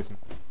placen?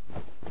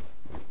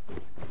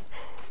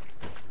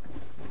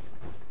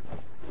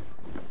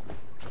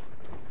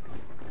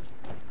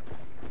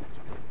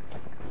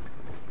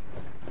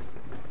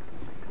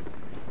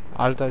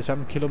 Alter, ich habe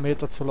einen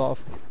Kilometer zu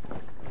laufen.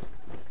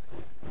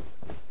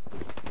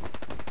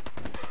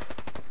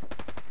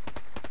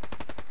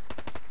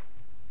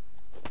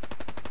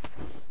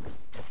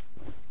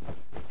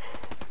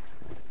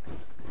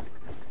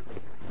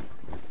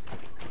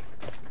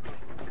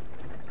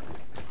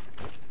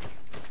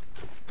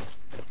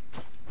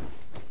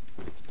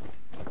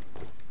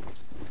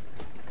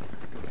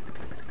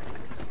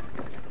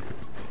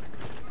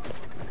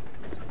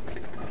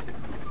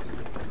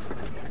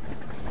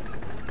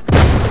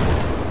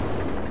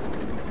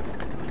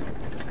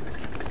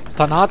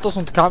 Thanatos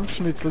und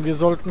Kampfschnitzel, wir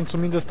sollten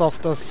zumindest auf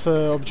das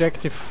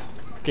Objective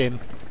gehen.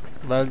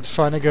 Weil die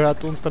Scheune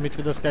gehört uns, damit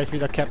wir das gleich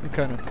wieder cappen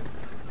können.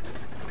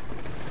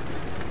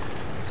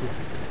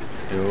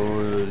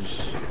 Jo,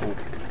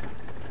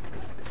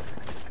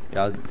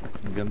 ja,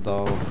 wir haben da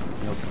auf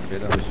die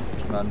Felder, aber ich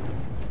meine,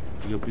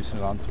 hier ein bisschen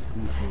ran zu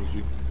pushen, das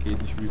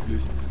geht nicht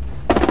wirklich.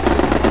 Ja,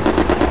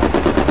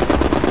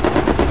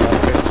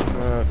 am besten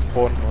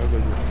spawnen neu,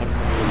 weil das hat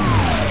man so.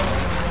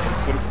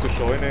 Zurück zur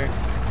Scheune.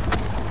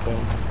 Dann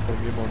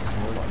formieren wir uns neu.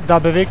 Da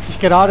bewegt sich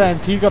gerade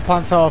ein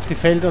Tigerpanzer auf die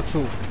Felder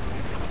zu.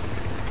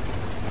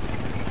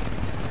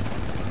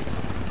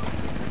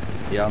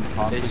 Ja, ein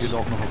Panther geht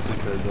auch noch auf die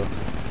Felder.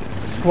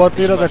 Squad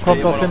Leader, der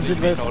kommt aus Überstehe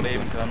dem immer noch, wie ich noch Südwesten.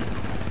 leben kann.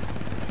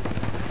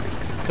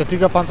 Der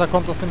Tigerpanzer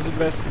kommt aus dem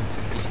Südwesten.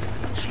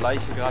 Ich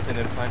schleiche gerade in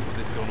den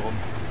Feindpositionen rum.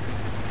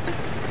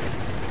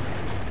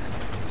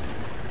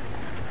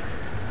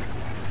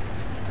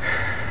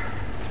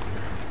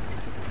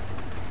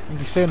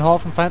 Und ich sehe einen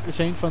Haufen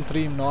feindlicher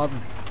Infanterie im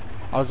Norden.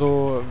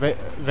 Also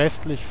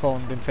westlich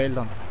von den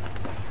Feldern.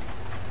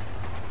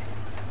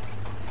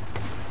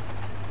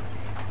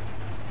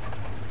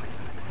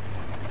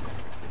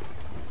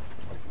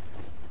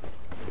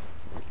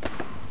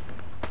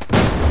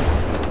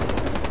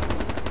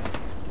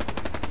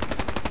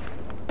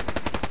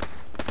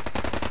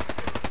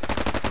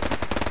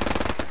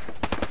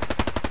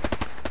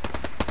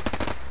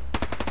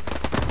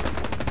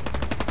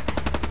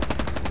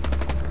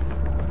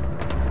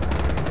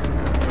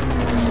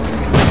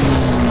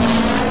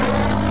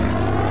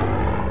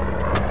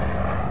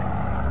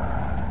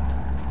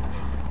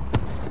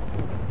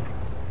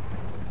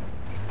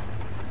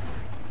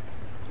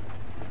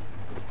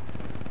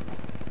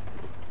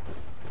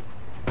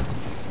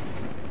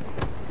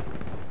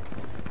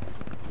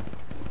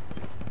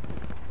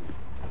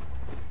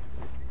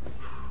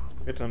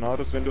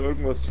 Tornados, wenn du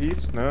irgendwas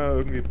siehst, ne,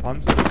 irgendwie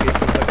Panzer oder Gegner,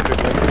 dann bitte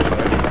gleich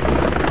Bescheid.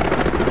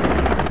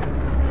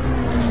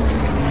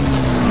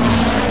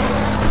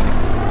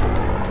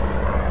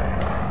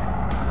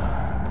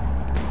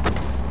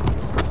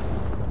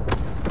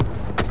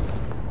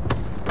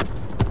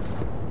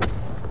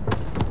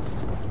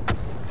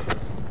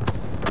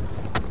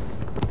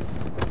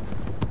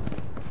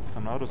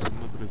 Pass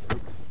immer bitte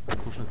zurück.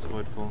 Push nicht zu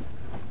weit vor.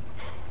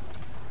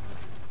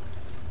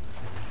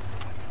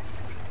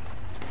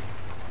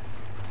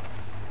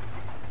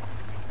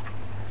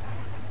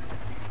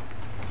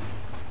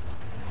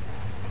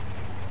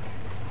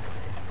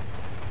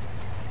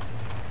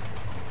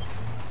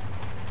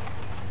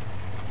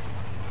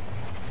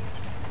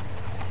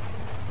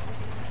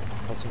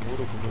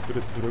 Quasimodo, komm mal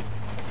bitte zurück.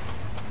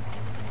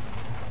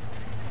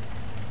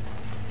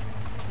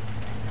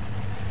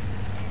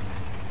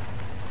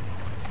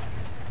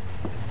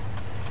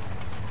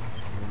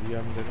 Wir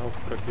haben den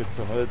Auftrag hier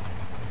zu halten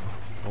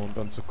und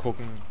dann zu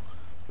gucken,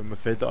 wenn wir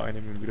Felder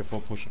einnehmen, wieder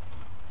vorpushen.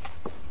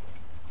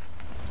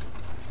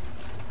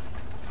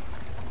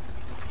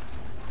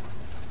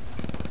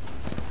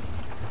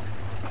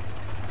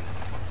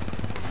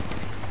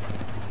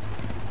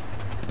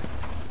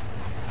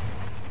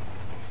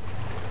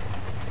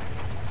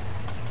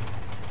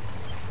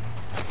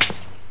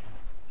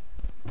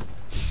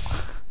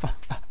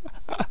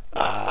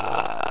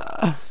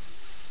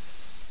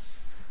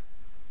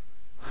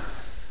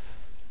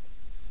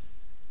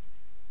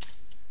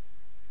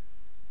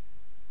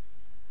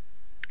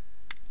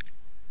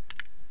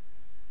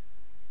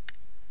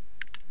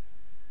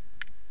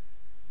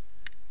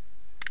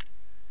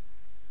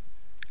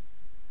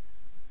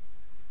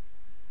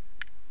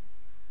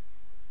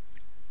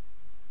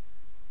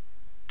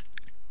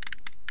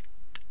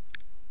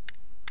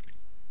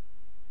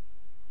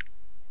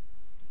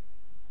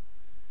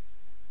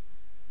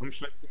 Komm,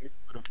 schlägt nicht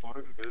bei der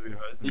vorigen, gell? Wir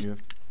halten hier.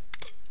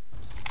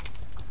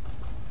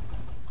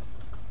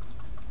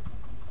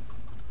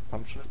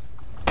 Komm, schnell.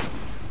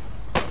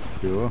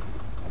 Ja,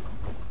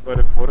 Bei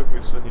der vorigen,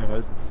 wir sollen hier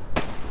halten.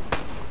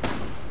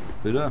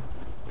 bitte?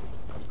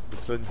 Wir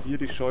sollen hier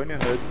die Scheune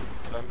halten,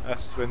 dann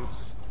erst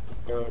wenn's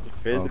die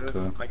Felder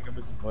Okay.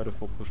 eingemeldet sind, weiter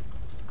vorpushen.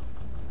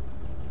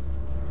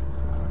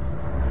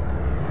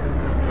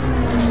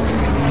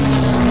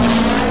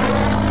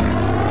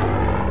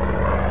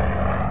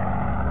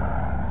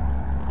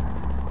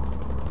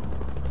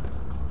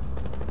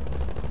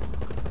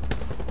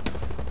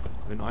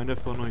 Wenn einer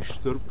von euch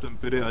stirbt, dann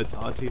bitte als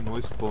AT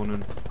neu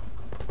spawnen.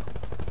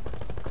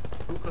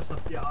 Lukas,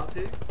 habt ihr AT?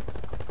 Wir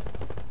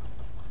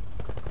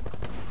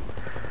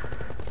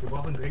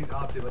brauchen dringend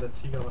AT, weil der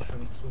Tiger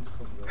wahrscheinlich zu uns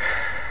kommen wird.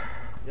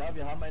 Ja,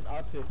 wir haben ein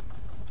AT.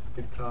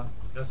 Geht klar.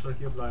 Er soll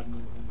hier bleiben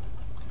und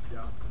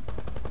ja.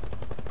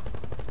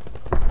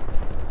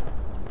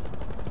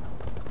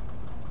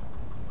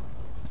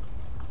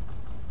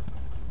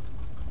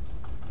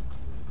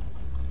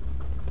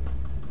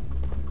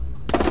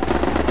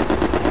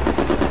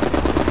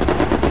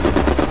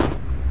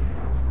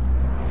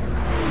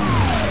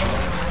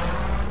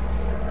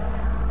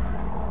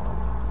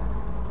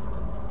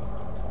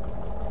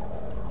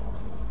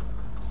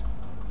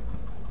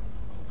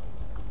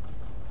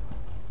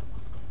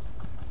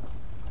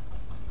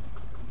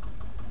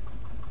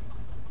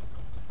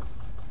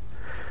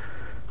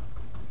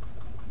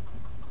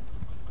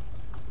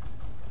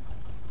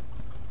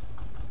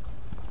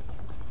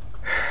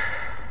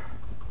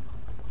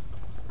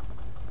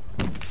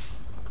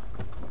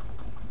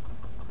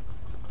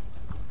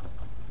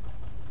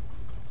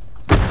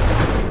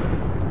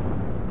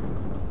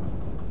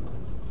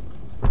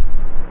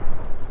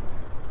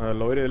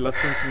 Leute, lasst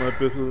uns mal ein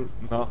bisschen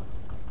nach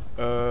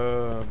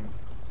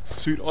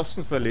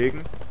Südosten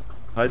verlegen.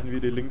 Halten wir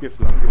die linke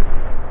Flanke.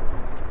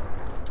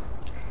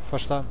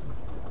 Verstanden.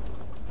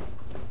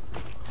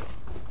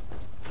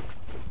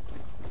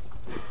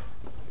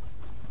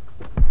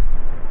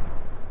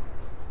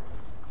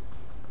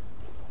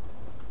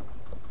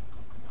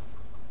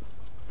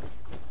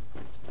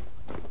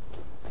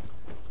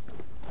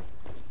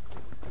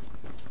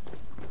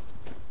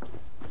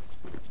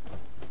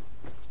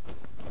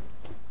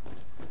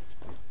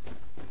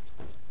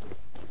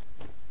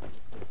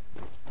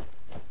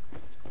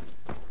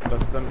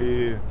 Lass dann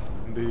in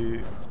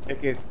die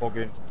Ecke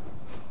vorgehen.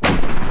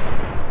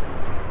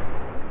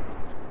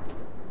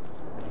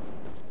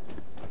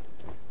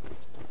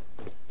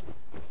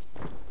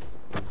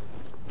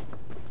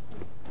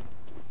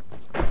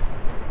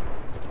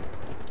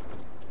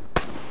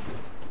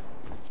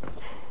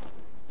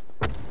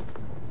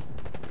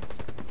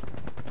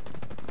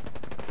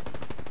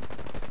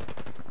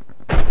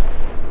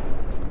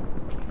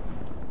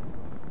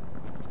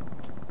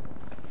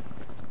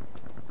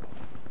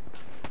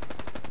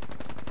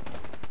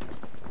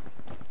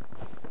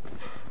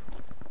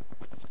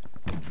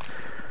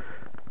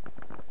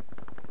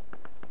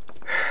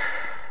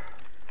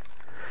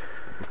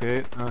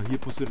 Okay, hier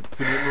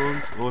positionieren wir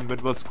uns und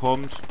wenn was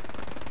kommt,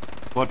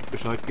 sofort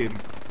Bescheid geben.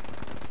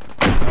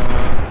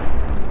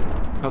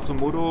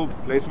 Kasimodo,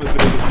 Placement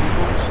bitte mit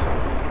Input.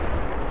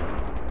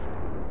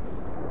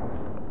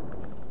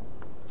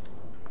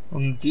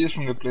 Und die ist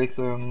schon geplaced,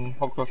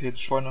 Hauptquartier, die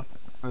Scheune.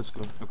 Alles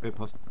klar, okay,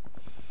 passt.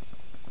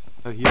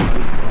 Hier halt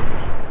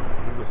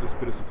und wenn was ist,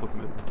 bitte sofort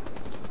melden.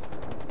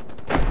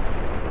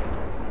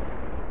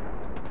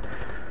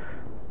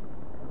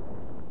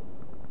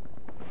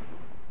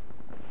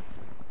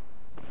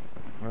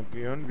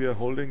 Okay, Björn, we are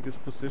holding this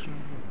position.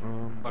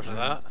 Roger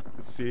that.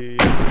 See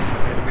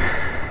enemies,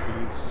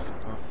 please.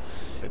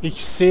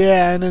 Ich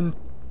sehe einen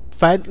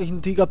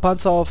feindlichen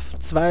Tigerpanzer auf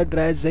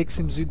 236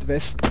 im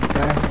Südwesten,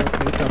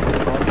 300 Meter an der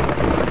Bahn.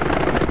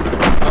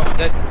 Oh,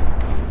 dead.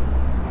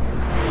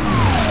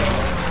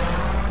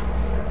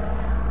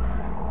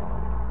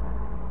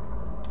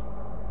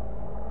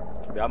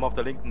 Wir haben auf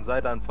der linken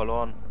Seite einen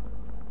verloren.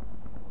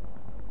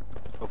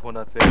 Auf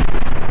 110.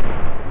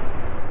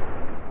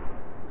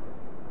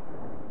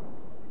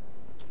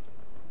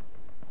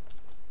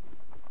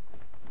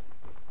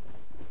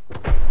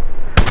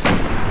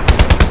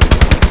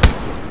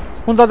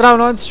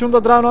 ...193,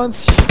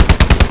 193.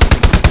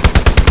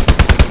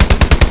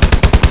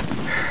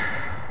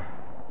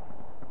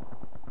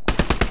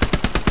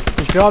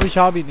 Ich glaube, ich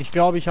habe ihn. Ich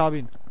glaube, ich habe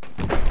ihn.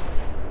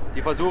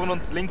 Die versuchen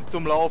uns links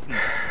zum Laufen.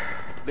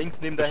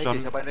 Links neben der Hecke,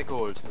 ich habe einen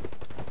weggeholt.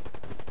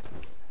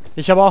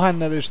 Ich habe auch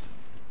einen erwischt.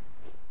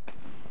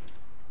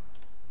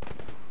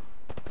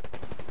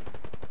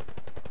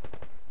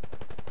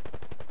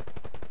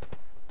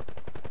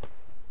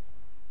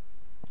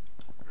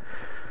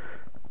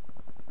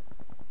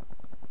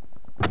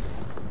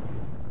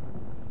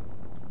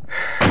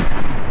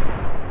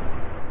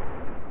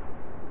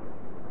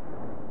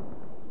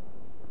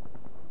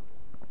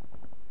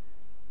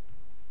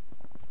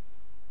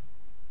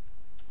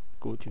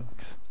 Gut,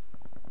 Jungs.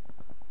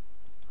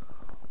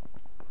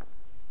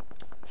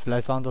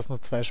 Vielleicht waren das nur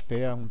 2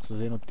 Späher, um zu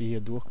sehen, ob die hier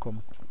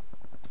durchkommen.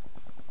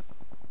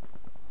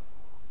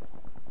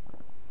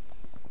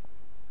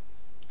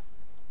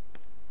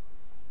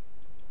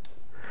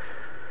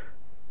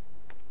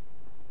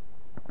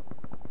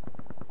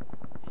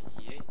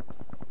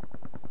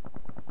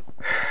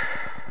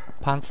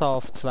 Panzer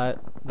auf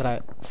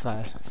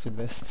 232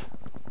 Südwest.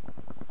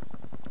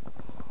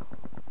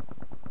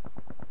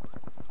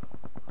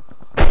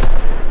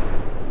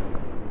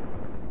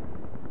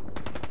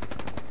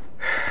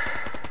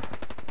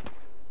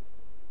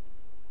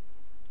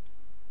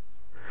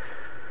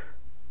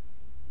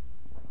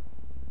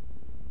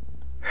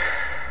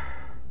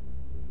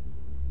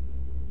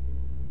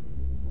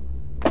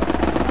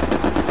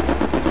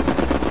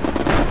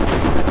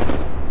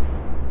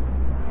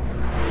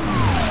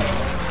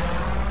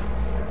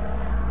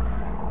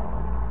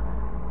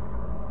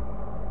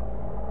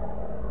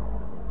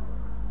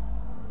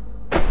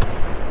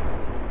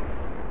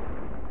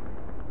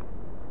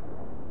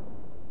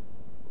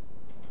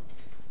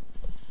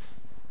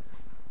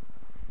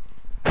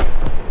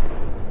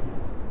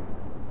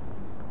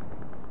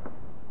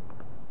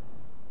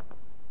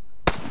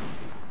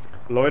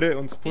 Leute,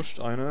 uns pusht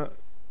einer,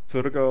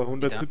 circa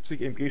 170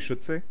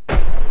 MG-Schütze.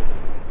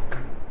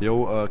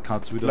 Jo,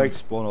 kannst du wieder einen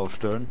Spawn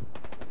aufstellen?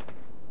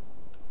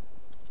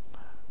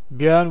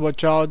 Björn,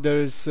 watch out,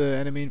 there is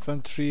enemy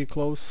infantry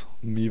close.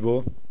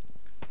 Mivo,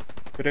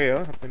 Bitte, ja,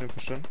 habt ihr nicht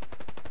verstanden?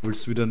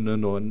 willst du wieder einen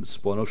neuen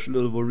Spawn aufstellen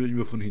oder wollen wir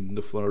immer von hinten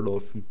da vorne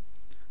laufen?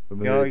 Weil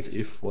wir Ja,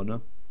 jetzt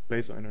vorne.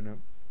 Place einen, ja.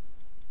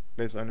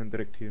 Place einen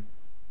direkt hier.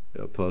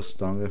 Ja,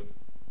 passt, danke.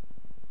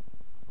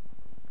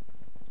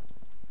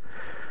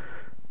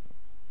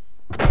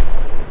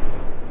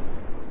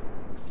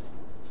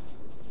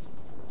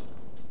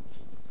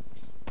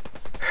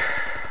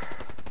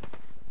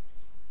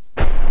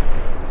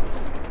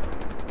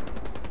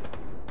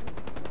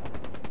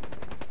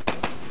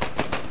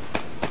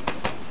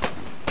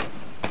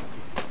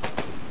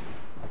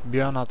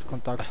 Björn hat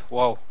Kontakt.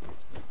 Wow.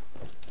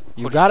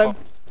 You got him?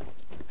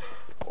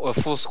 Oh,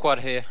 full squad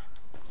here.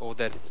 All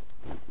dead.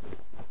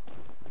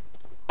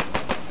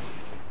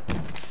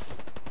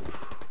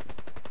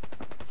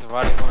 There's a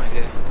rally point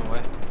here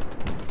somewhere.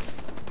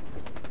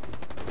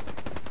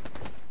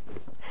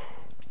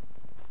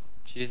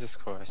 Jesus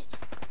Christ.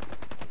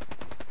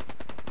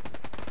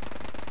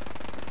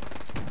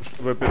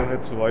 Aber bitte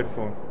nicht zu weit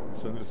fahren,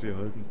 sollen wir sie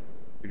halten,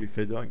 wie die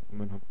Felder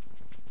eingenommen haben.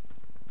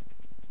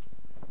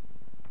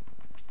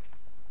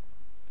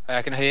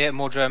 I can hear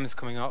more Germans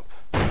coming up.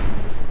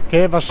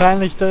 Okay,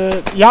 wahrscheinlich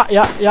der...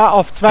 Ja,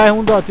 auf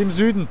 200 im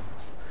Süden.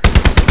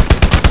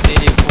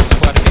 Nearly full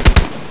squad again.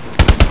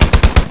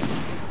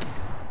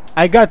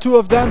 I got 2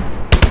 of them.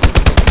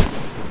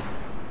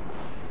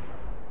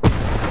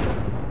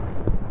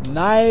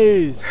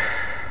 Nice.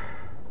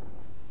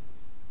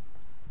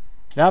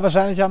 Ja,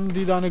 wahrscheinlich haben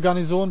die da eine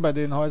Garnison bei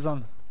den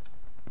Häusern.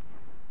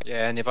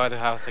 Yeah, nearby the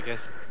house, I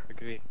guess.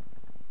 Agree.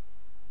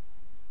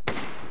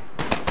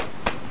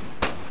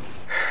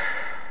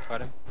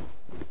 Got him.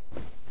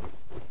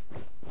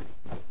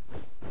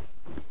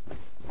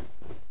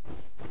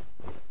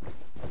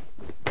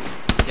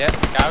 Yeah,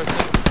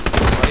 garrison.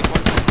 Ready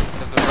point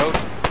to the road.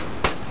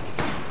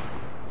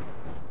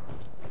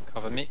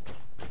 Cover me.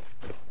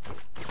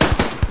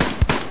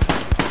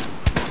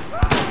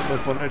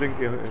 Von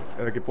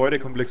den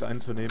Gebäudekomplex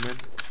einzunehmen.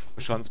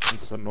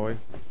 Bestandspanzer neu.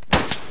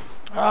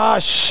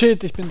 Ah,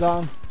 shit, ich bin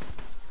down.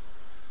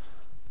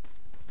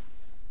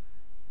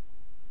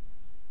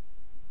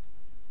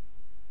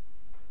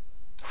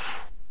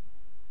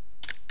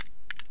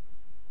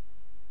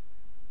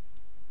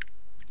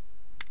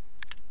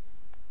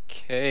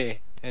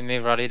 Okay. Enemy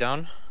rally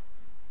down.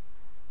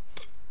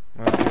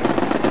 Okay.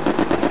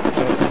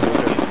 Just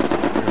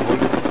we're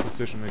holding this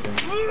position again.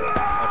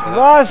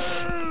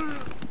 Was?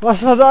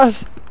 Was war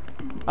das?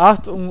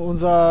 Achtung,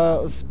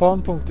 unser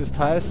Spawnpunkt ist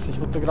heiß. Ich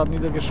wurde gerade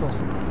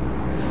niedergeschossen.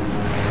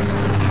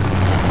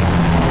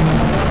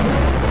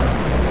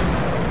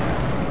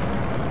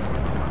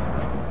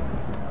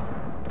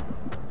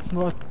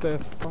 What the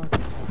fuck?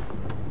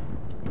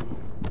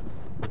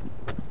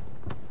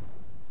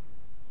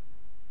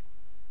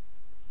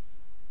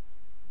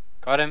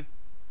 Got him.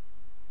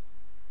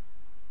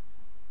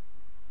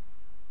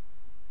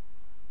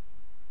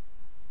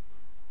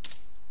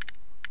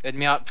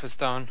 Enemy outpost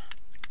down.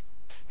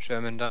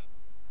 Sherman down.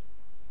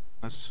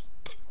 Nice.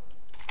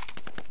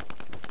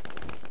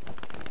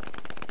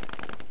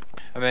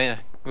 I mean,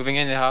 moving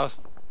in the house.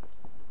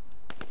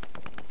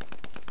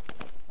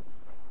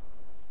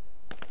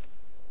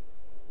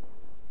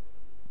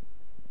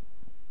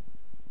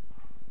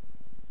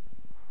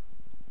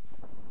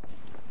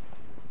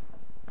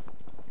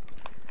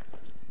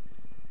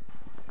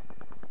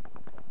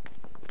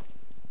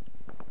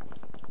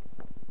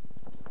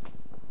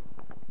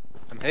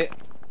 I'm hit.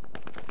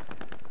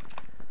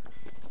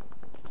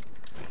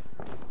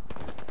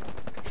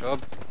 Good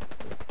job.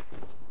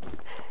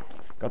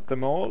 Got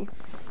them all?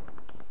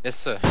 Yes,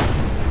 sir.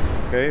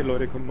 Okay,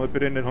 Leute, kommt mal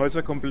bitte in den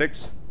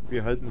Häuserkomplex.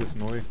 Wir halten das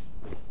neu.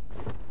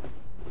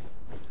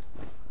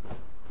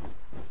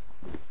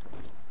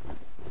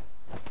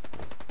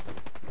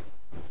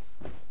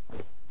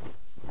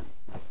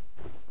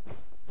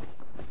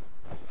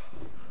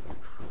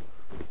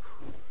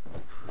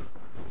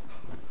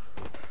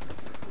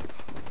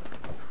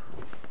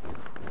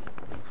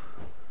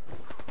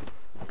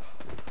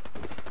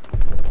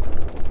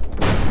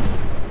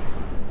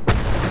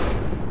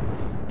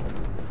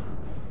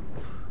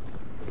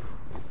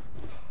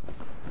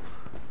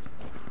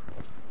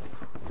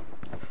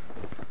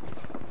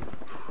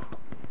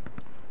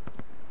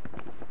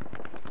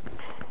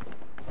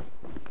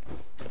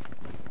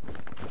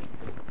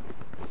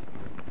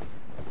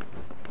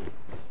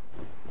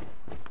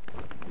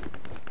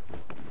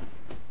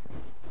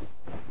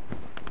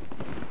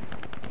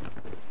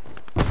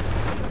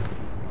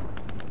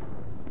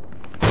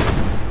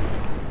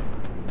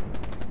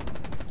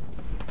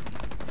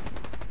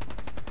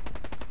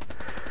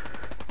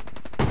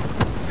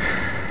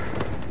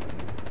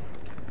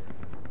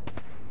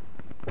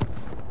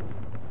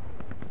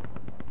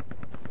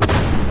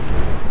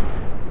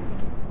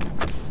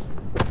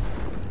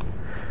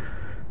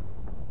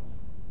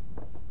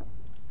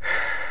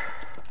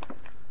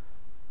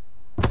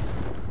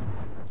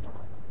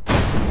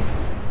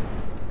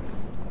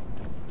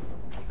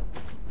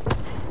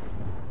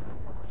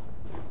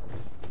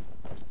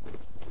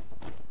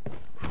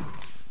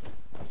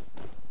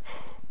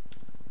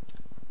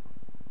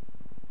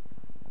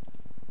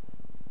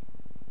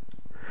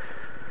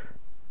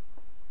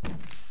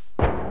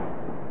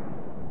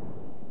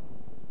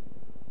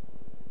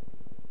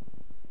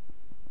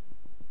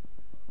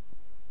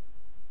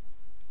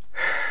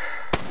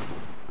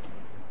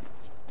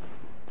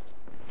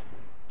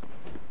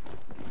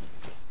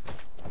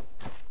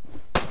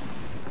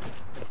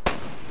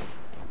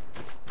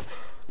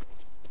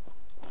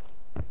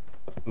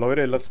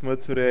 Leute, lasst mal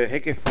zu der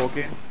Hecke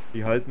vorgehen.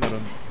 Die halten wir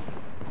dann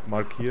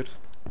markiert.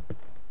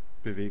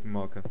 Bewegen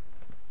Marker.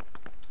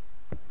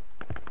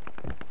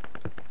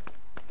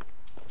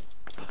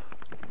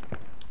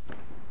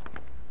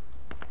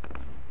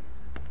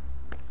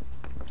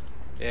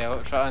 Yeah,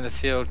 right on the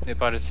field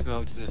nearby the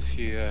smoke. There's a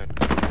few.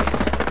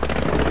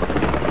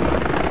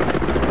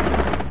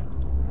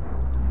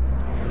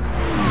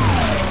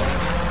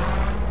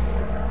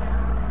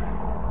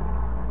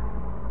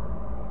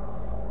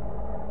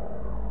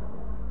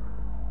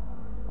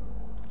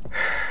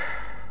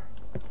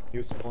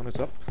 New spawn is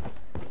up.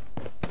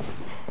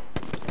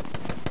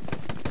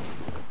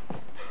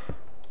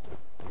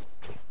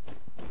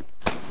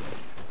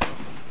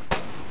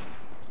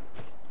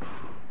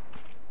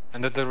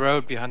 Under the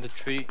road behind the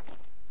tree.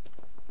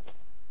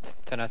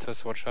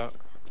 Thanatos, watch out.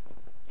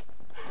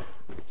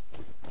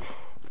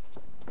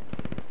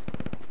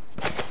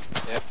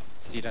 Yep,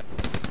 see that.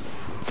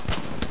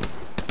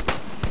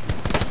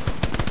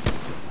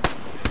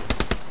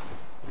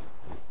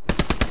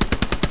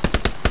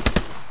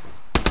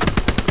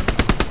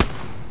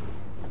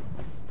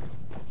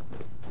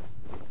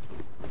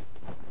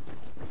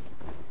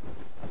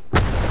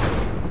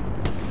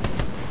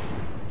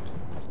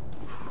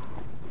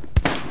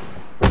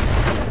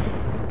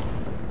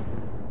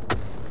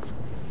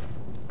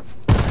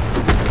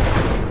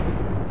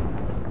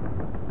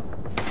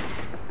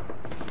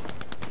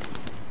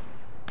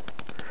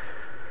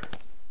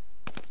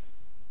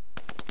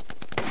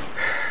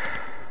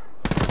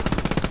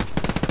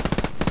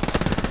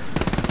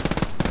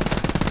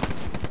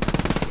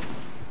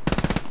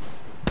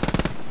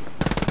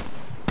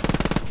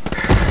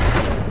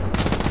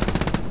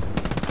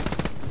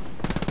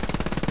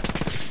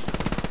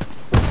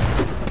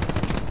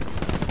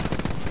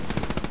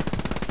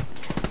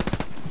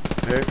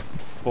 Okay,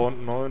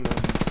 spawn 9 und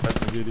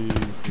halten wir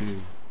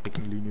die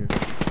Eckenlinie.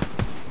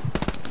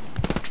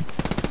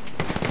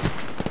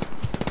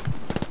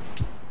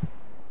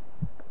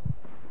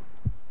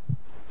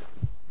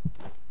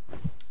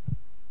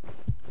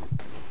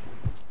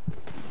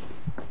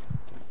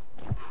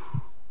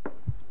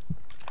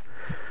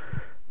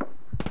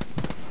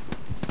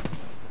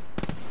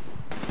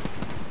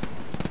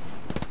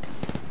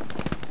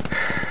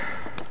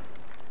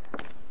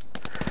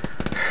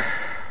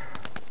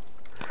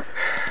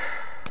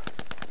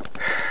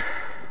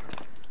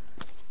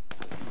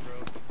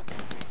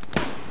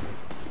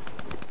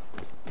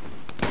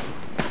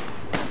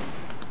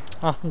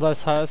 Achten, da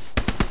ist heiß.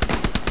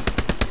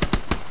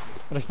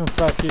 Richtung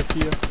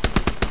 244.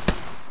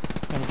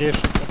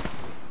 MG-Schütze.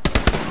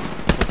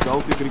 Passt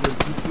auf, wir kriegen einen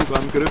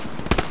Tiefflugangriff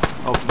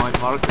auf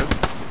meinen Marker.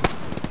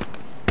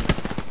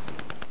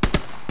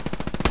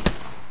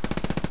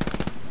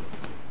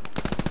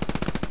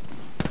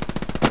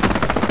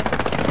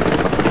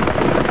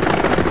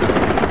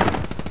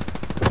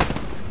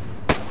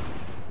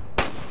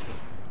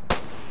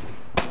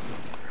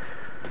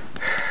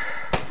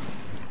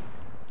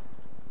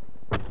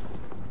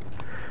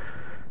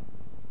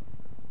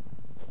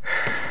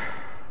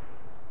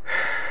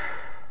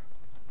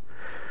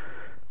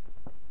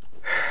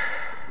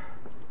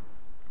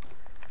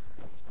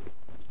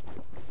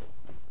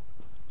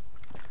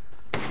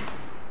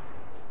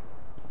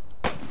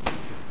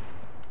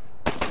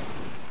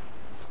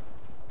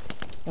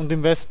 Und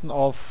im Westen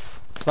auf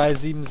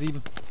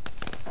 277.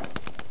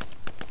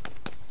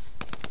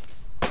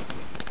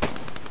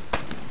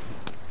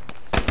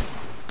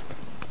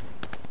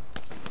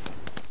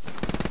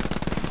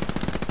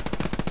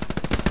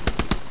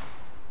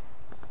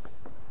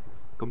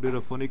 Kommt ihr da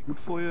vorne gut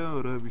vorher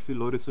oder wie viele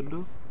Leute sind da?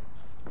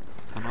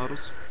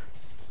 Kanados?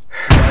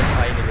 Da ist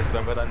einiges, wir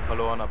haben dann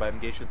verloren, aber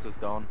MG-Schütze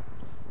ist down.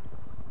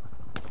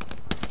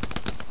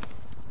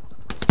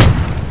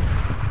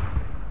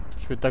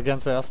 Ich würde da gern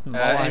zur ersten Mauer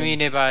Enemy hin.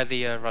 nearby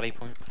the rally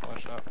point.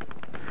 Watch out.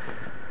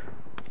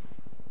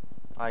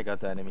 I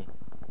got the enemy.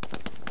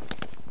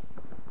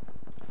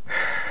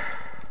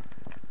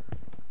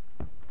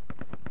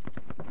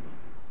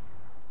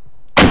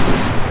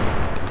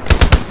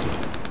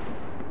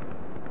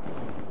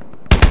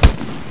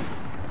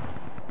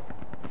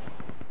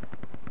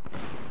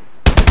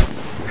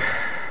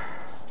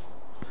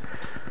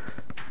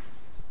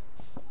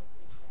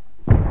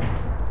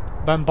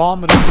 Beim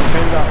Baum Richtung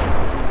Felder.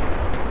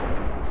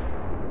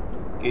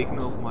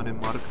 Gegner auf meinem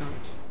Marker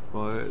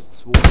bei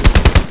 2.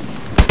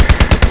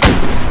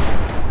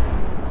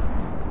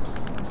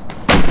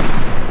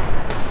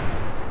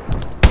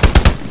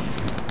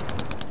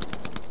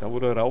 Da wo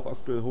der Rauch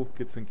aktuell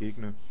hochgeht, sind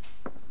Gegner.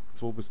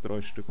 2 bis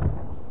 3 Stück.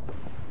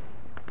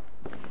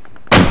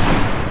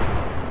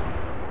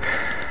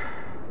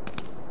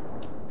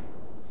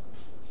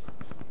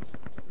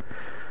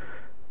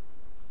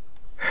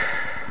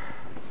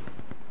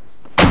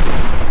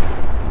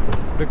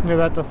 Rücken wir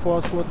weiter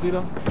vor, Squad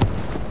wieder.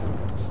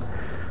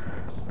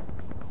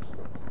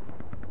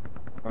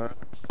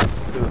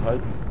 Will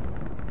halten.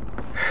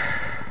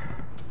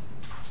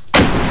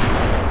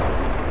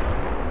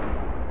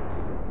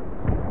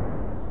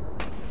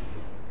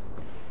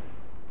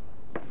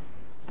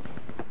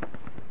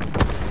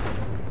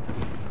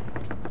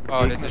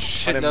 Oh, there's a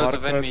shitload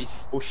of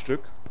enemies. Pro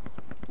Stück.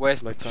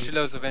 West, Like that.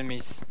 shitloads of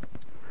enemies.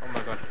 Oh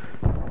my god.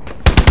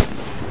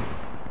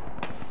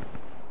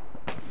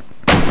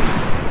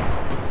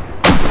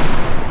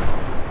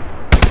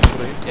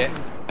 Yeah.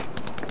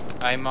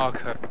 I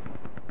mark her.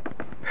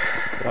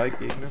 3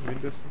 Gegner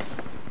mindestens.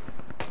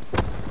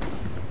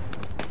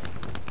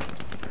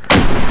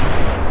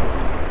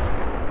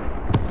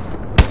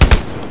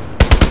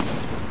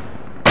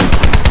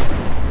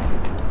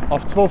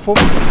 Auf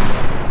 250.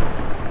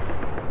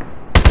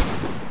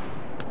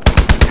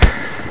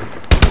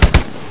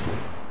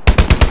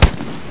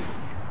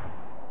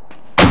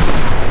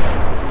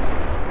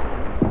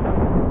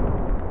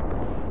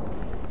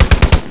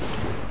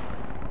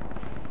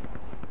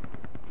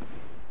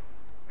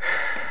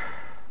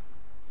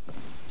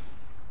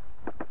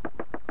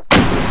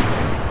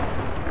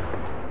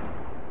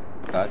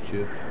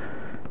 Gotcha.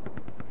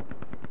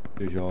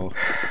 Ich auch.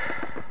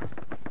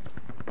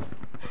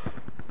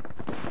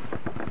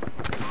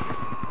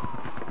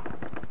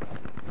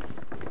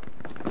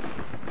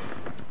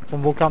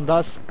 Von wo kam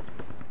das?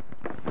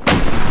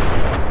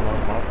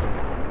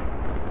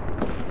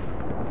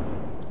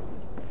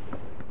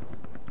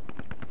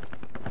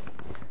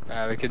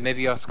 We could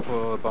maybe ask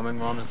for a bombing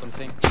run or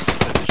something.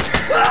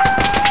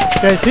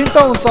 Der ist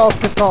hinter uns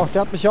aufgetaucht.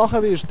 Der hat mich auch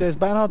erwischt. Der ist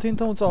beinahe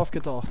hinter uns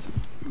aufgetaucht.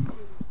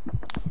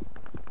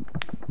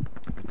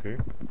 Okay.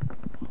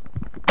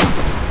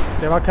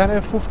 Der war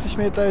keine 50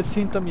 Meter jetzt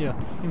hinter mir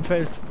im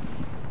Feld.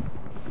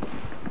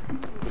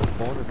 Der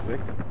Spawn ist weg.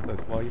 Da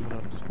war jemand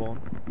am Spawn.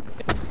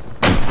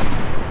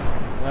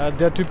 Ja,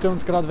 der Typ, der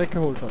uns gerade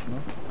weggeholt hat, ne?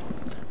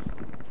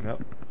 Ja.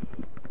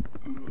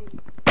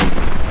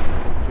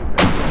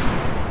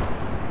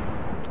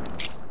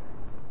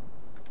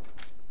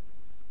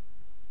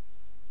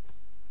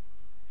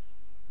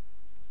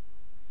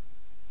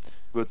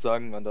 würde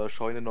sagen, an der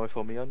Scheune neu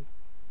formieren.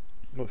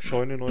 Noch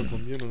Scheune neu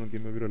formieren und dann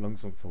gehen wir wieder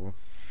langsam vor.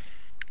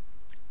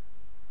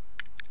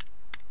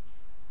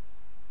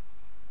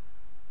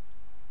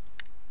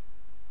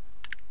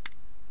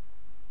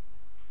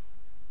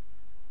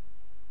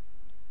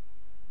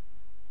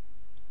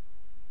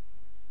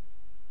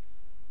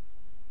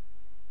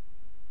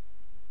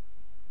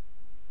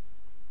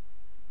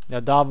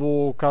 Ja, da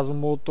wo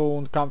Kasumoto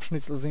und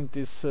Kampfschnitzel sind,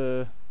 ist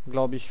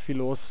glaube ich viel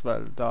los,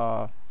 weil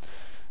da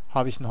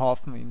habe ich einen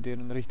Haufen in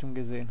deren Richtung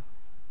gesehen.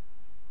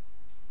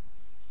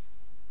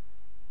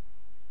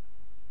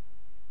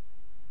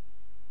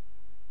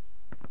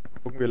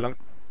 Gucken wir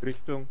langsam in die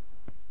Richtung.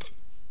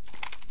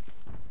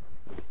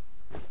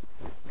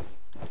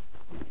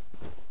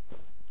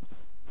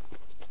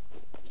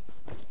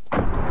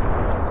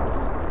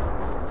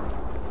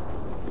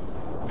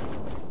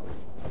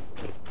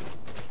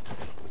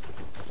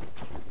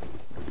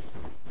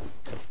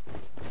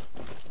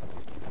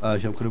 Ah,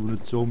 ich habe keine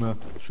Munition mehr.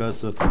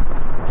 Scheiße.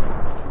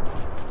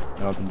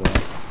 Ja, bin da.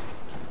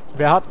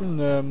 Wer hat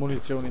denn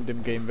Munition in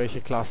dem Game?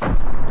 Welche Klasse?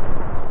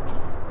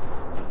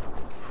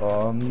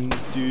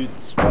 Die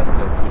zweite,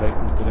 direkt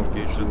unter dem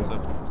MG-Schütze.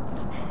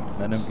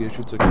 Nein,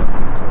 MG-Schütze keine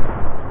Munition.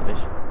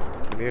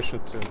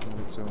 Gewehrschütze und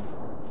Munition.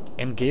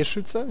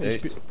 MG-Schütze?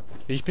 Echt?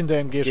 Ich bin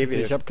der MG-Schütze,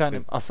 Gewehr. ich habe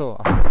keine... Achso,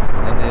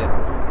 Nein,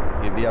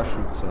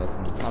 Gewehrschütze hat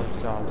Munition. alles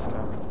klar, alles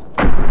klar.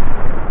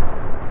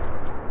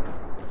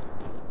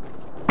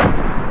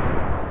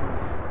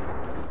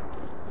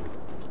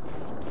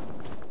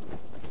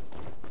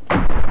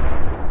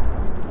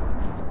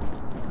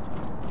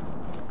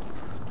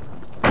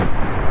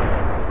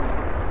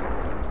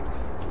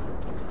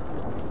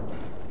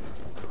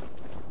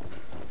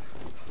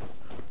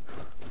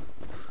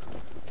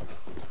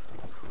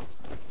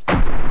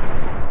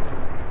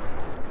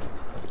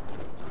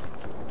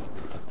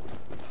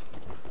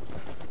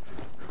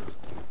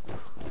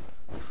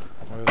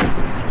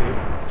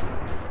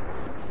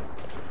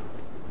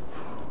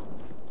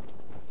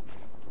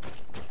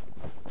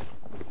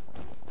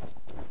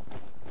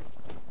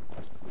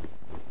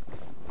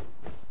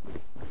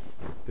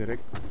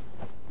 Direkt.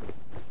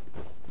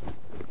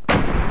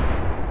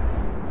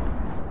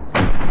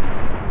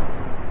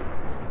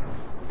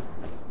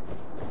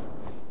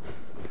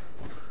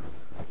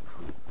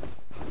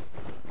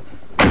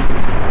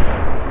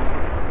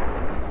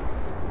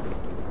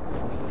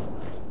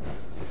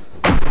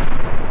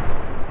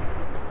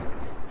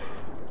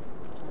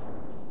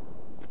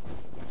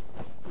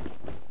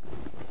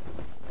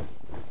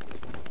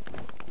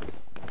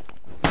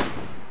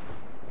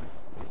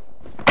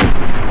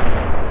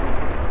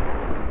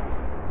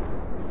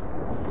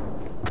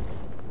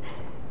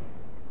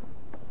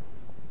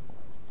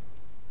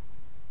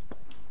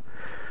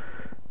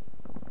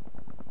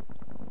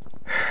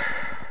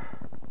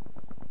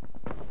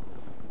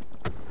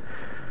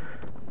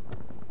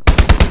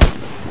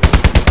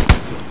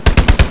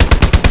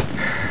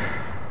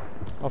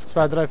 Auf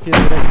 2, 3, 4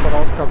 direkt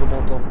voraus,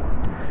 Kasumoto.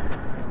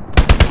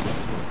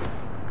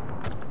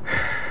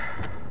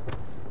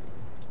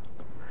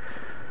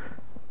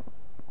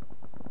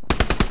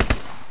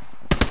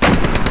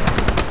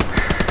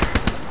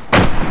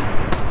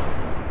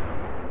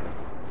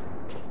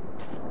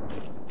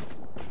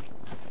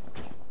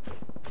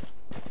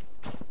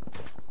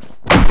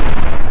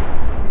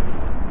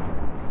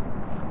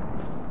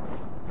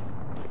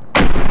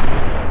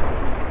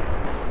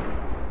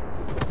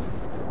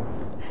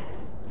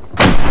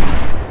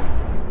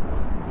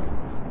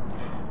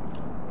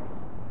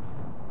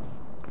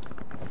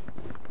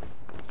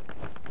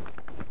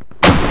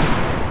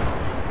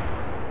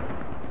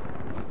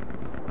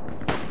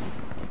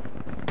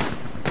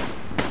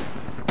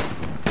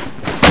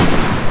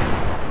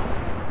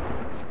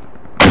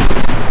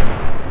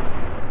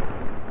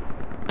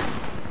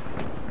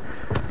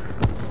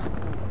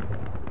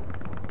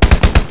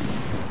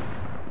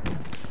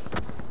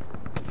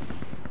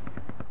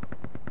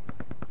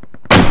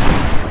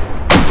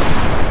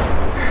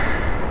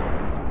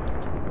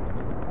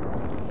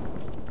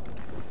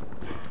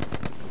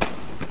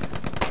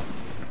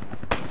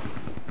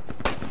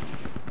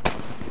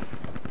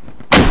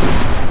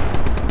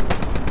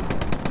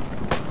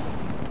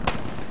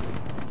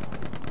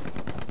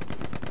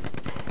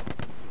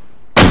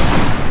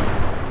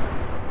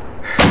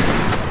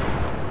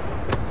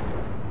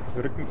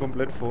 Wir rücken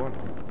komplett vor.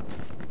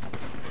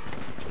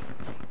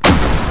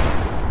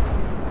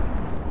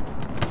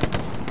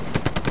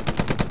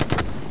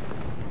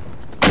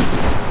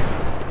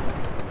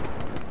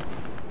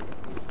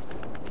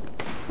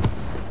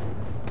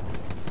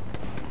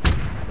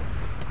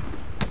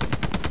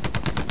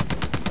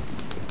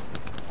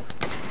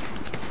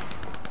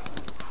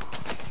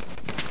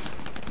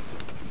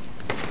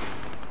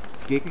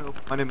 Gegner auf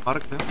meinem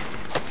Marke.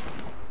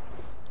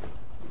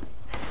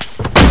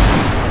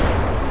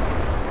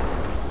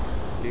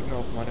 Gegner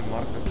auf meinem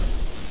Marke.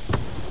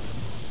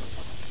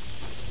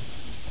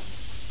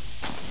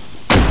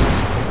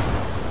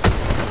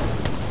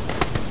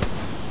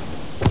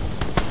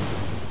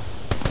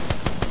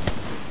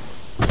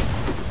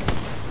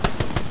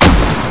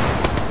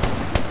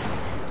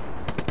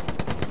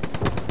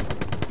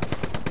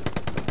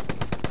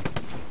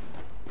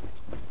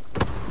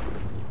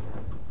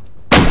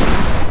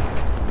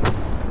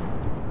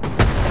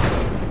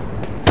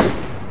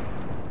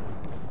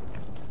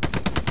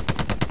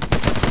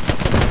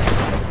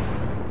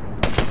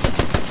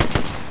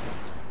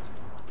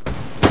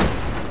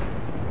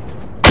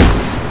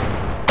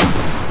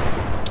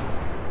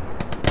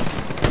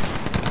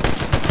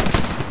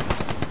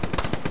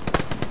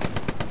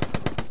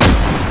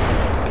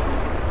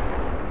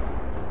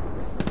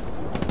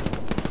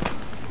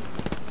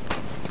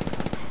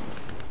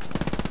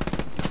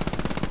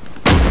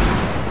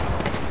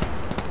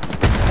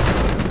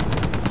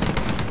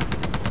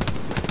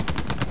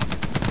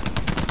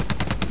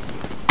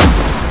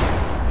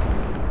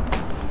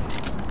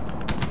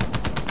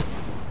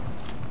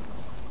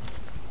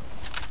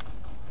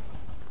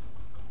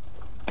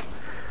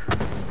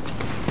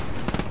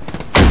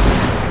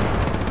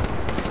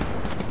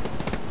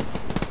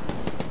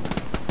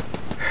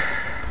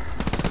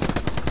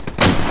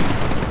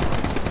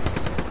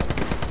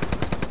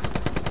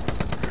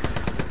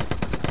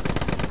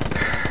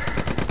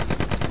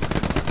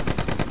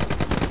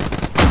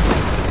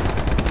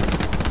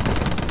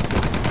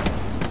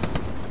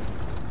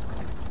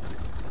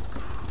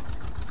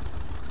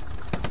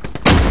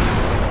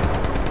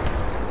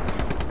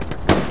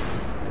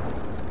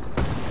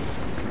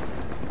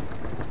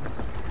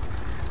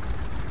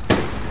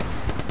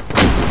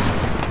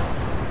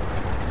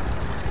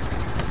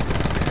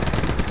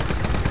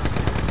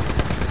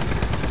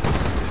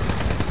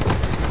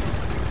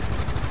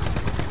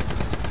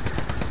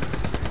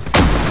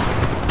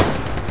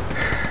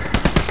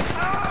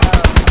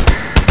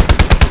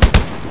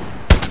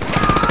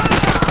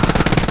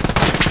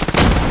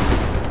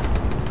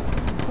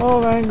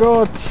 Oh mein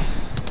Gott!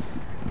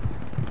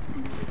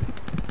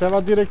 Der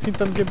war direkt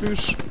hinterm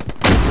Gebüsch.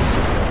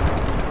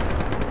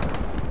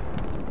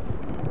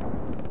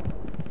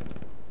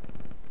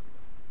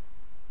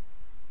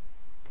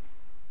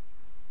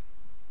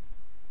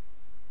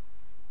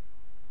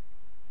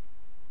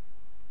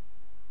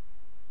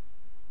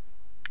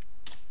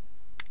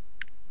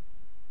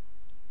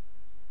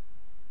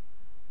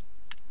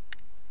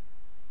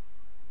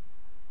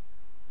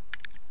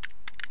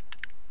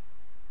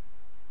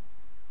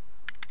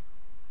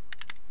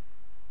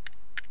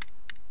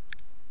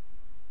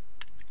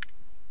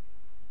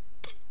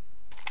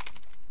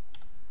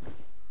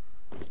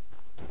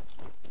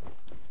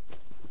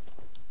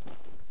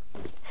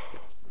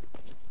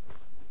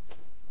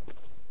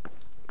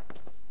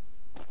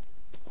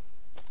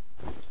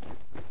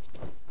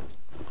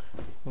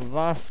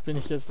 Was? Bin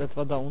ich jetzt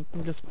etwa da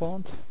unten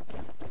gespawnt?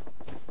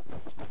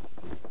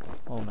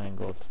 Oh mein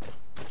Gott.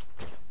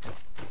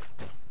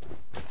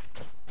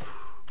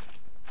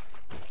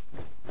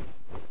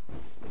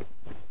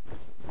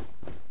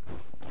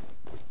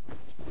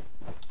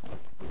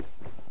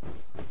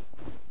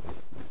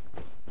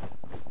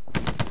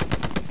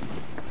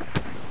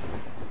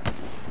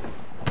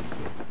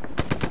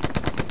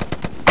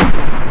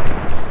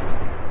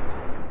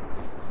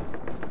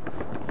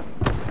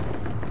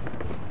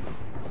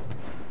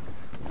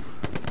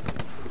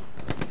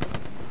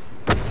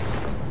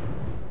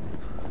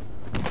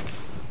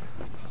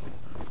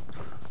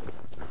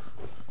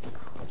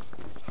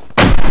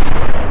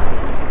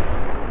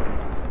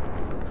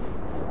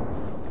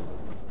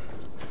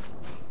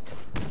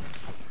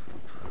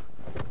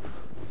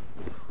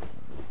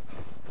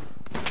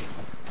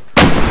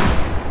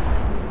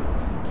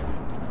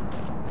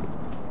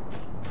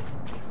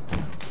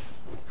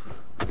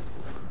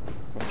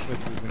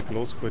 Wir sind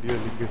close bei dir,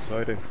 linke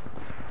Seite.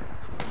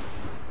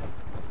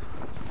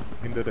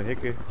 Hinter der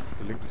Hecke,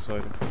 der linken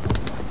Seite.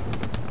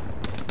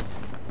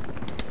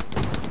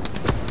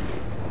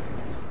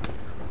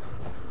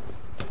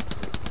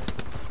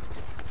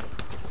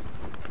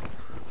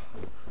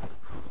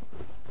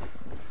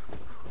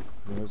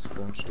 Ja,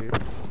 Spawn steht.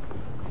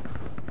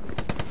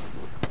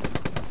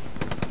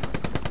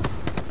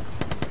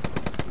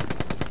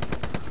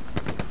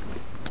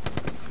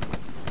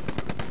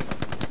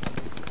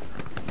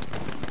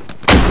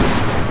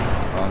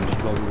 Ich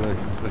glaube, wir werden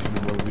hilfreich,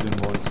 wenn wir wieder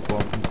einen neuen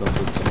Spawnpunkt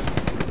platzieren.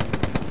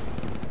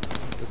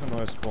 Das ist ein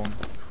neuer Spawn.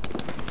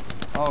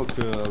 Ah,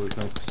 okay, habe ich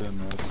nicht gesehen,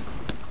 nice.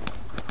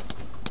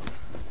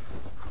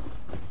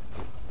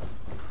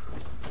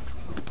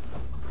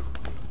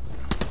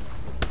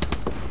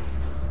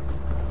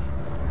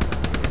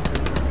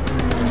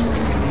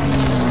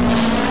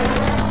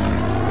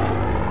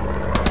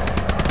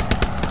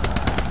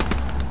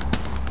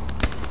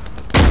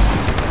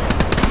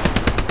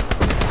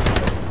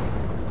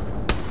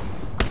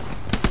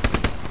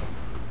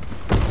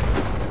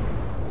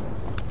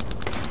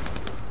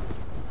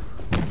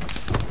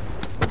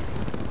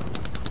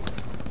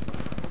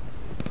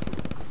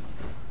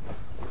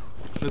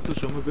 Schnitzel,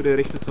 schau mal bitte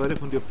rechte Seite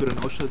von dir, ob du dann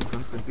ausschalten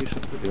kannst, den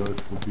B-Schütze. Ja,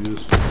 ich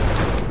probier's.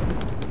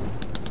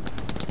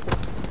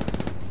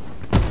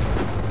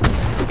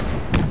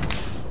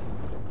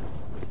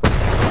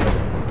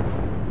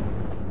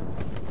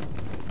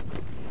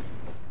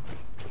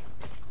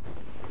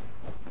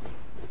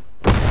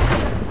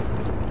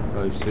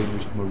 Ja, ich sehe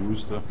nicht mal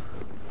Rooster.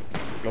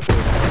 Ich glaube, da ist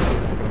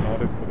eine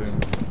Granate vor dem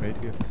Mate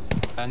hier.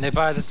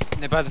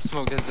 Nearby the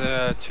smoke,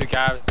 there's two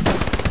guys.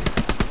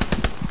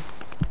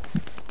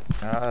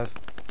 Ja,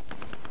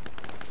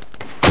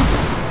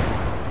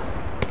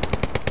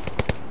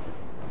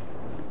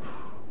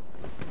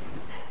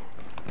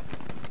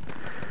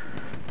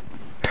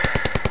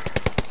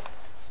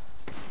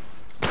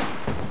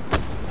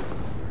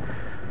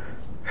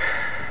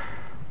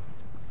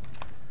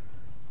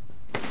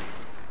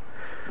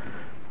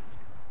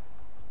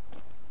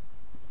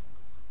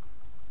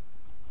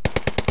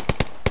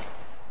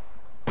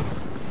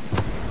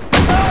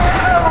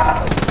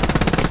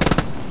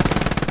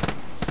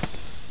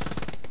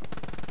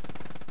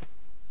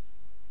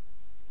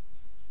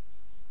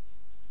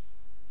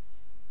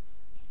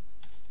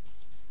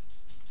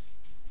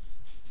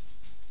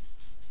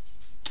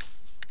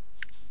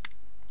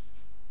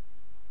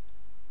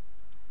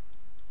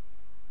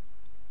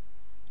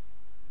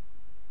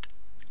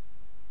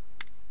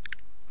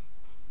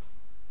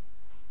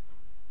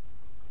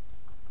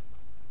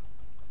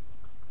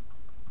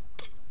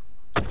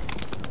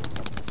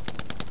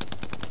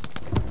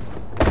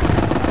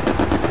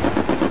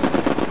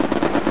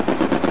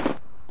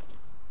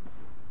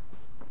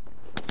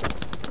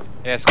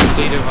 Yeah, squad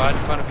leader right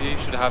in front of you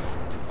should have.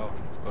 Oh,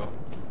 well.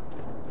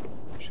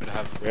 Should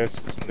have. there's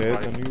a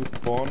right. new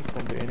spawn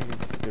from the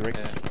enemy's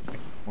direction. Yeah.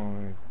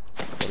 My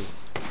body.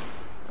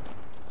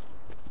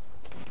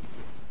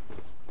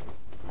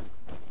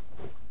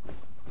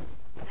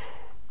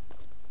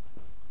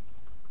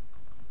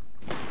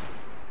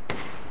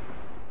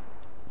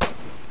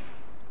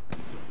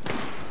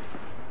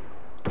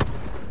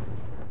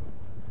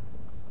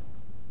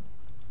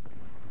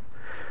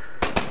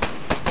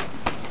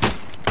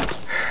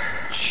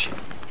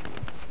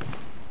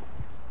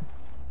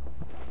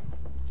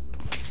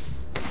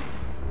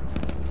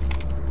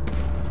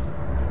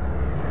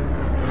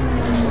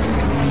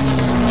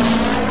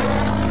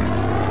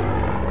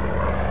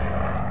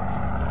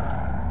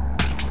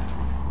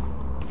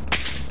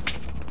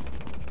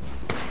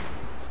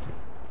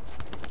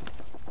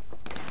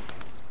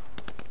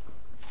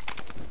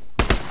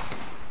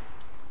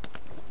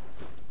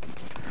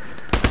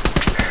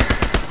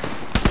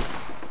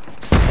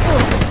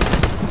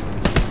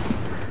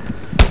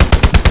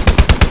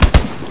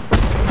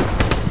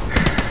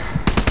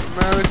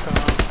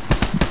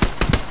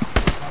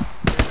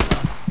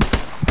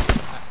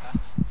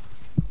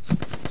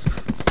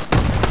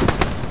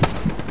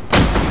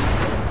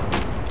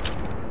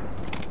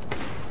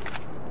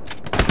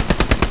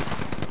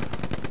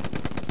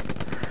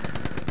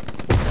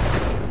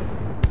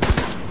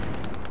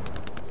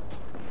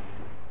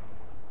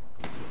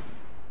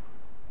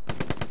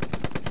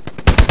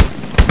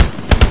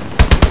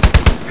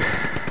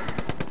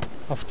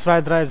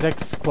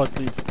 236 Squad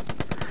Lead.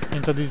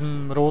 Hinter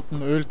diesem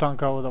roten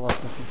Öltanker oder was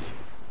das ist.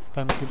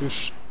 Beim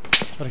Gebüsch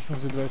Richtung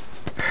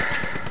Südwest.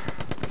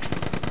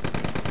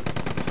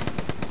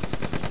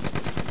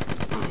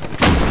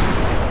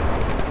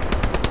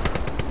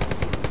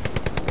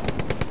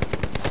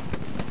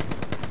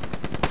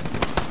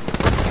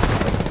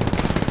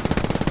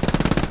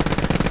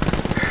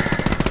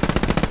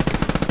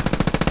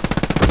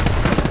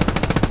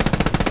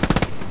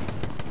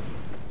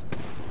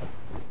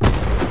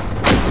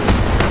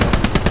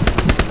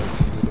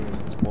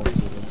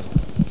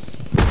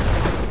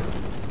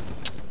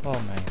 Oh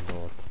mein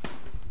Gott.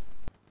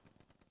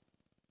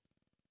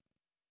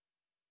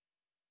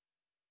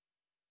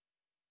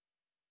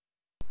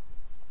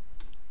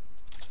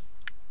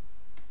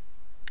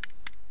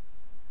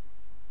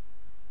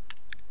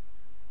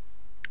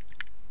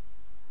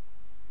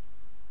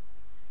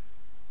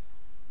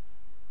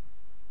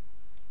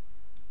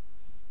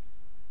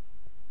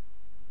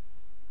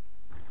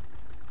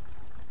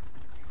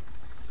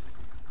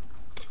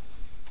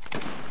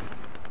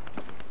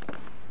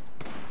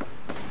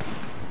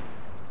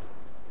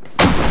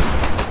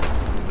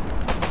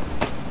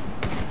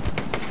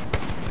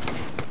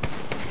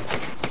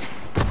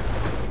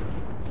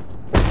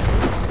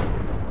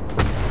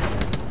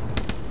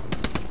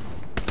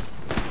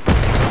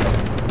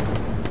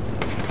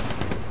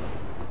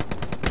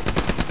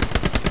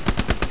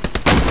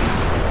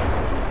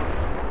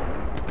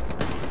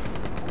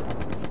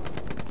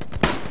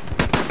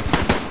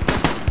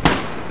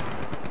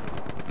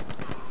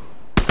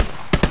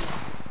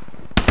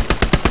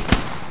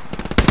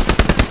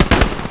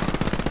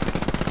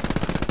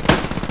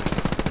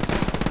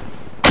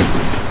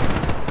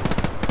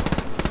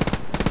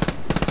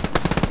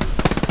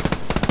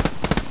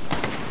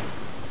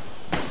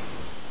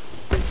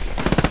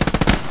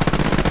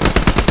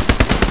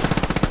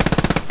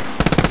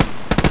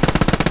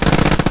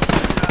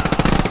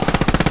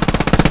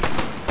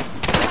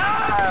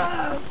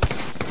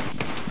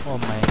 Oh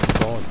mein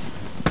Gott.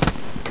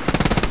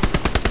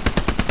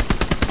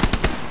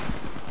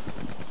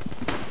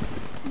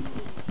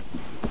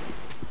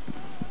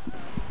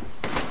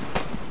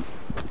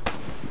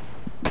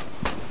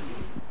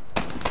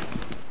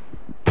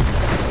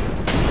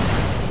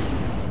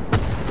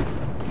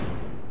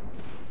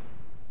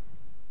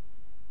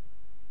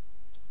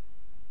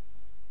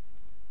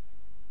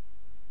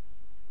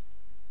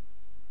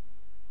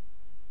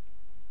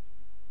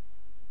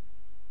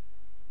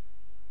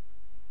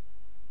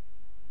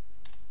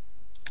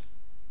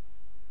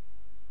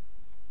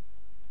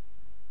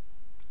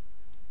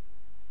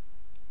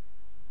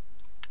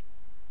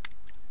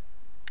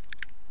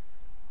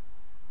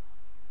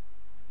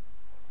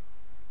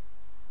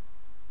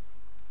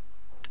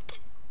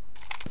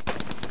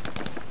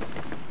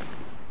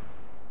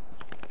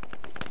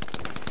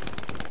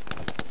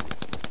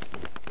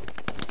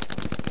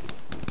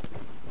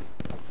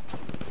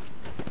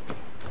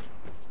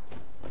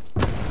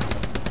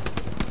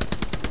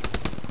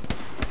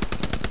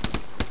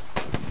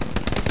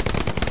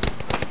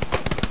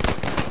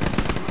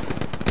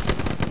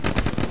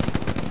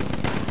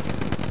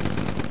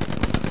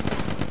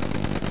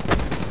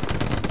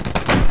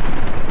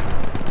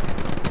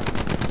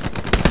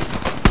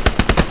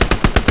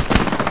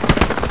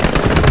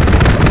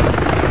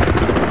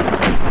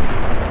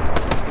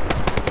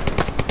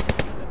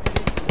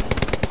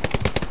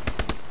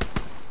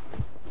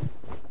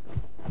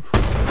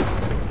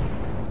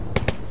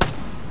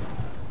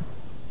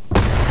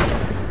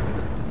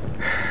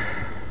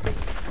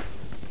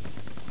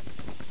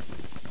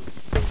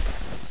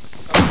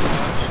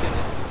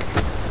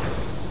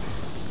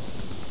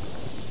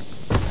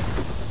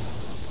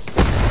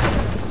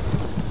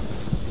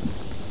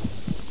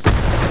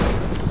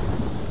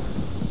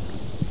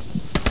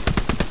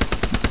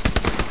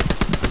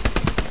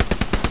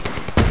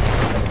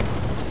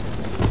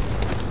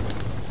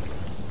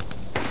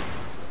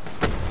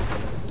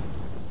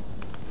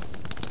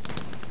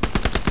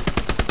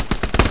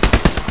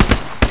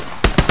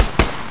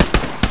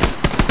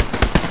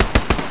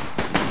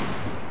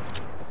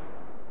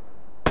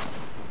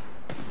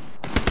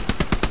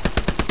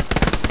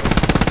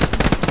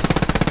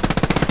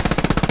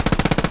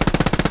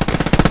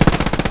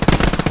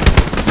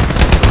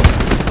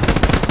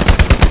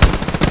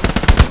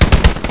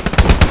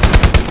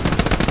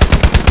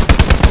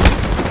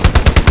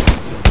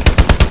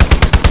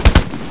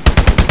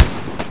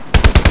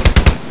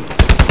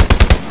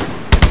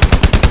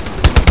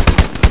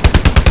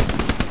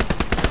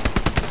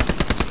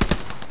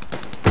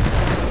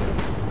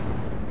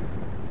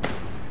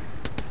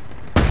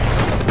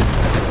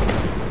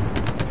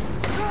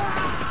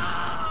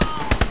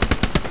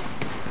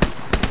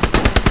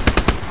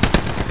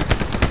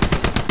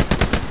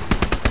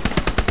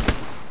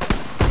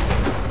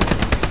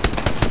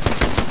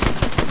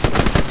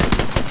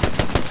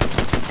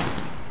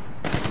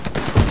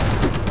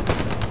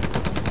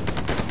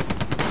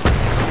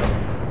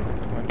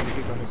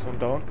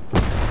 down.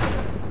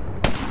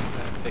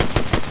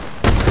 Perfekt.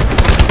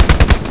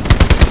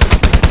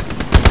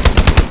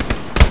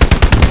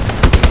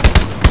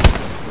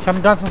 2 Ich habe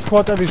den ganzen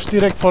Squad erwischt,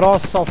 direkt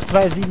voraus auf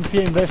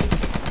 274 im Westen.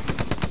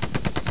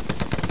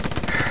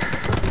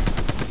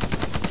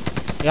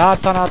 Ja,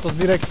 Thanatos,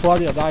 direkt vor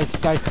dir, da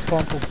ist das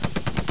Spawnpunkt.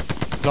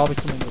 Glaube ich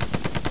zumindest.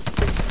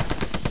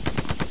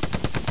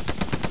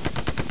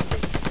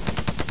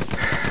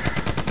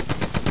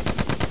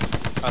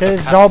 Okay,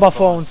 sauber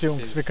vor uns,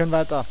 Jungs. Wir können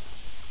weiter.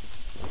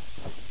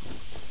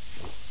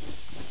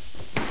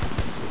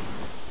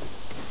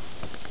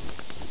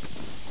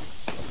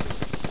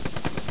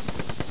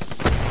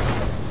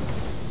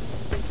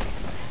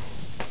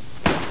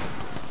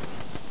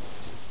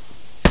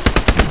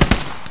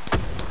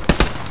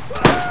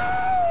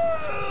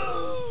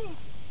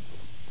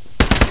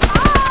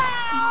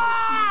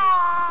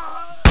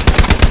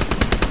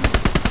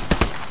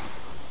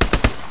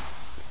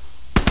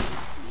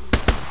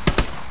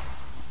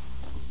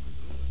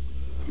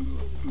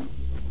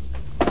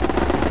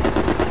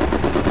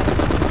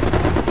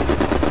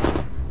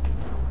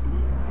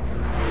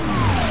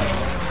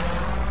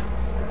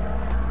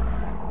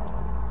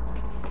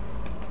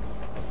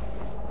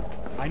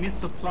 I need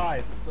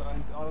supplies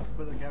and out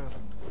for the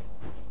garrison.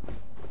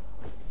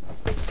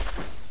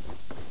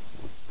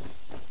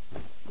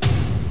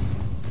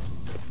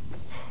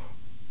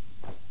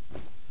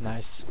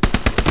 Nice.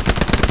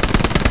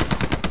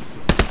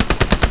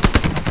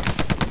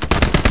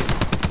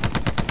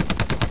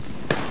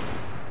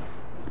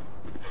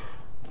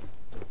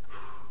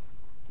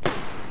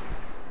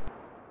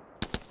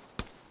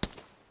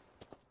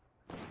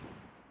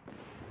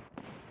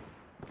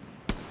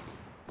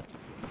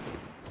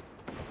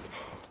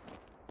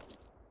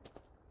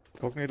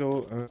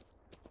 Cognito,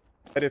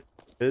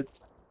 Feld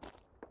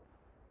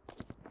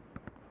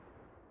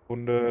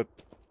 100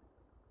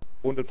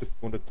 bis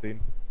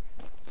 210.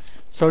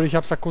 Sorry, ich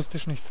hab's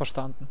akustisch nicht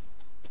verstanden.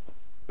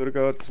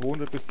 Circa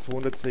 200 bis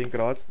 210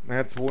 Grad,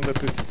 naja 200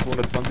 bis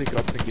 220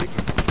 Grad sind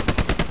Gegner.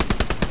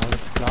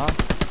 Alles klar.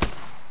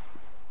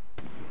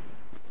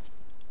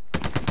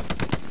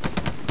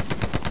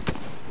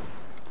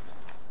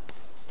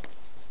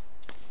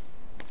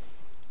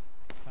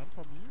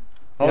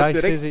 Ja,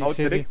 ich sehe sie, ich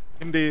sehe sie.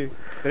 In die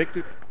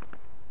direkte.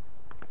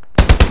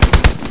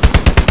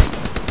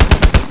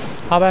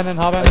 Habe einen.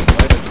 Ja, weiter.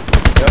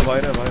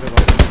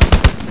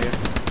 Nee.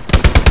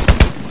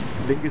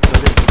 Link ist da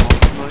links.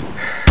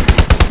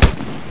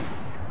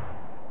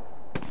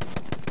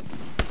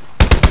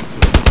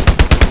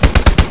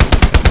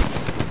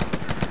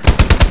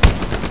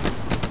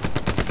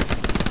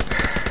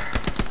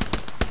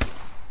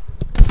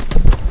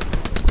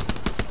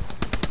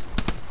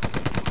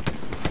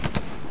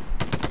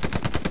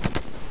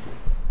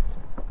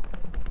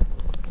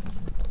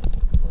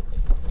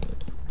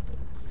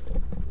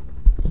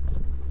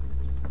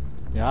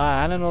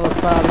 Ja, einen oder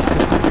zwei habe ich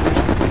bestimmt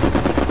erwischt.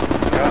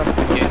 Ja,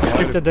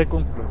 Ich gebe dir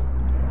Deckung.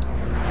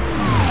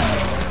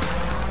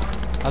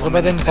 Also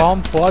bei dem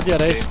Baum vor dir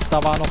rechts,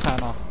 da war noch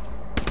einer.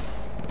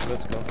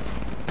 Alles klar.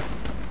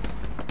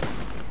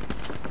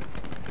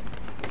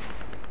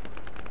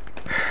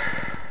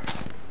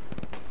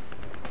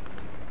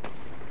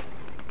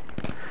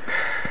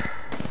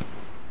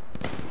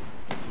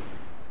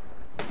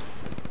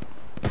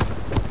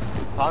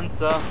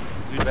 Panzer,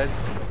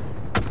 Südwesten.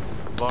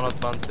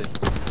 220.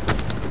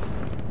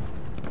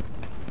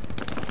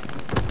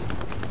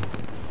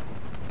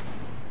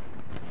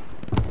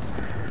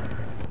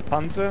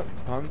 Panzer.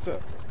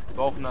 Wir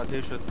brauchen einen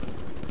AT-Schützen.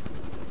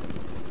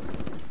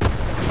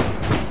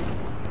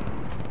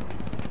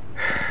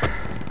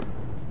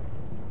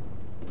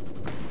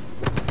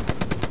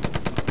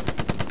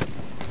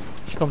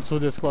 Ich komme zu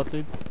dir, Squad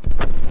Lead.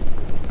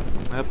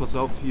 Ja, pass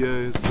auf,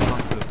 hier ist der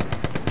Panzer.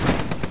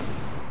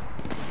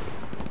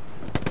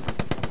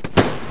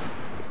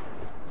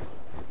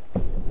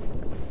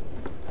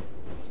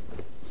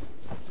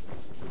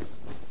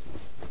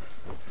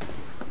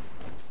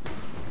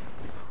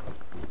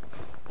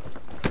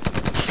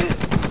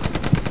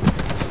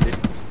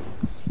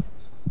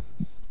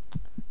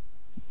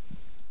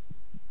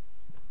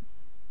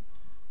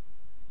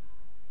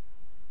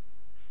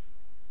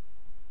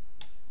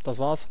 Das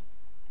war's.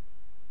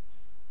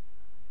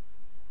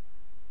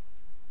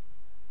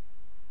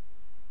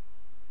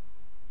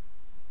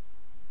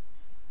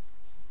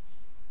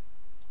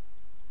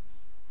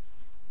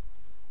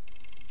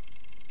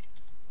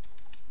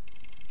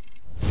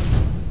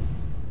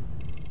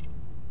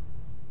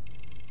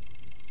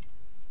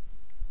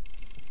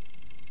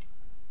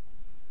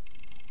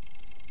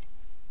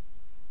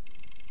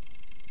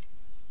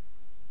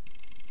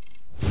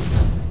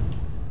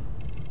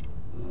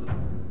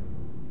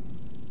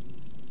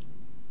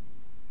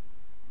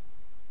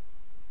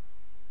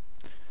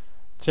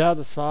 Tja,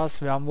 das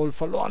war's. Wir haben wohl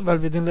verloren,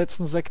 weil wir den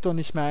letzten Sektor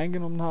nicht mehr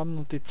eingenommen haben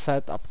und die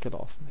Zeit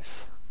abgelaufen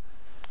ist.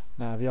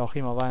 Naja, wie auch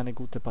immer, war eine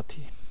gute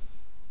Partie.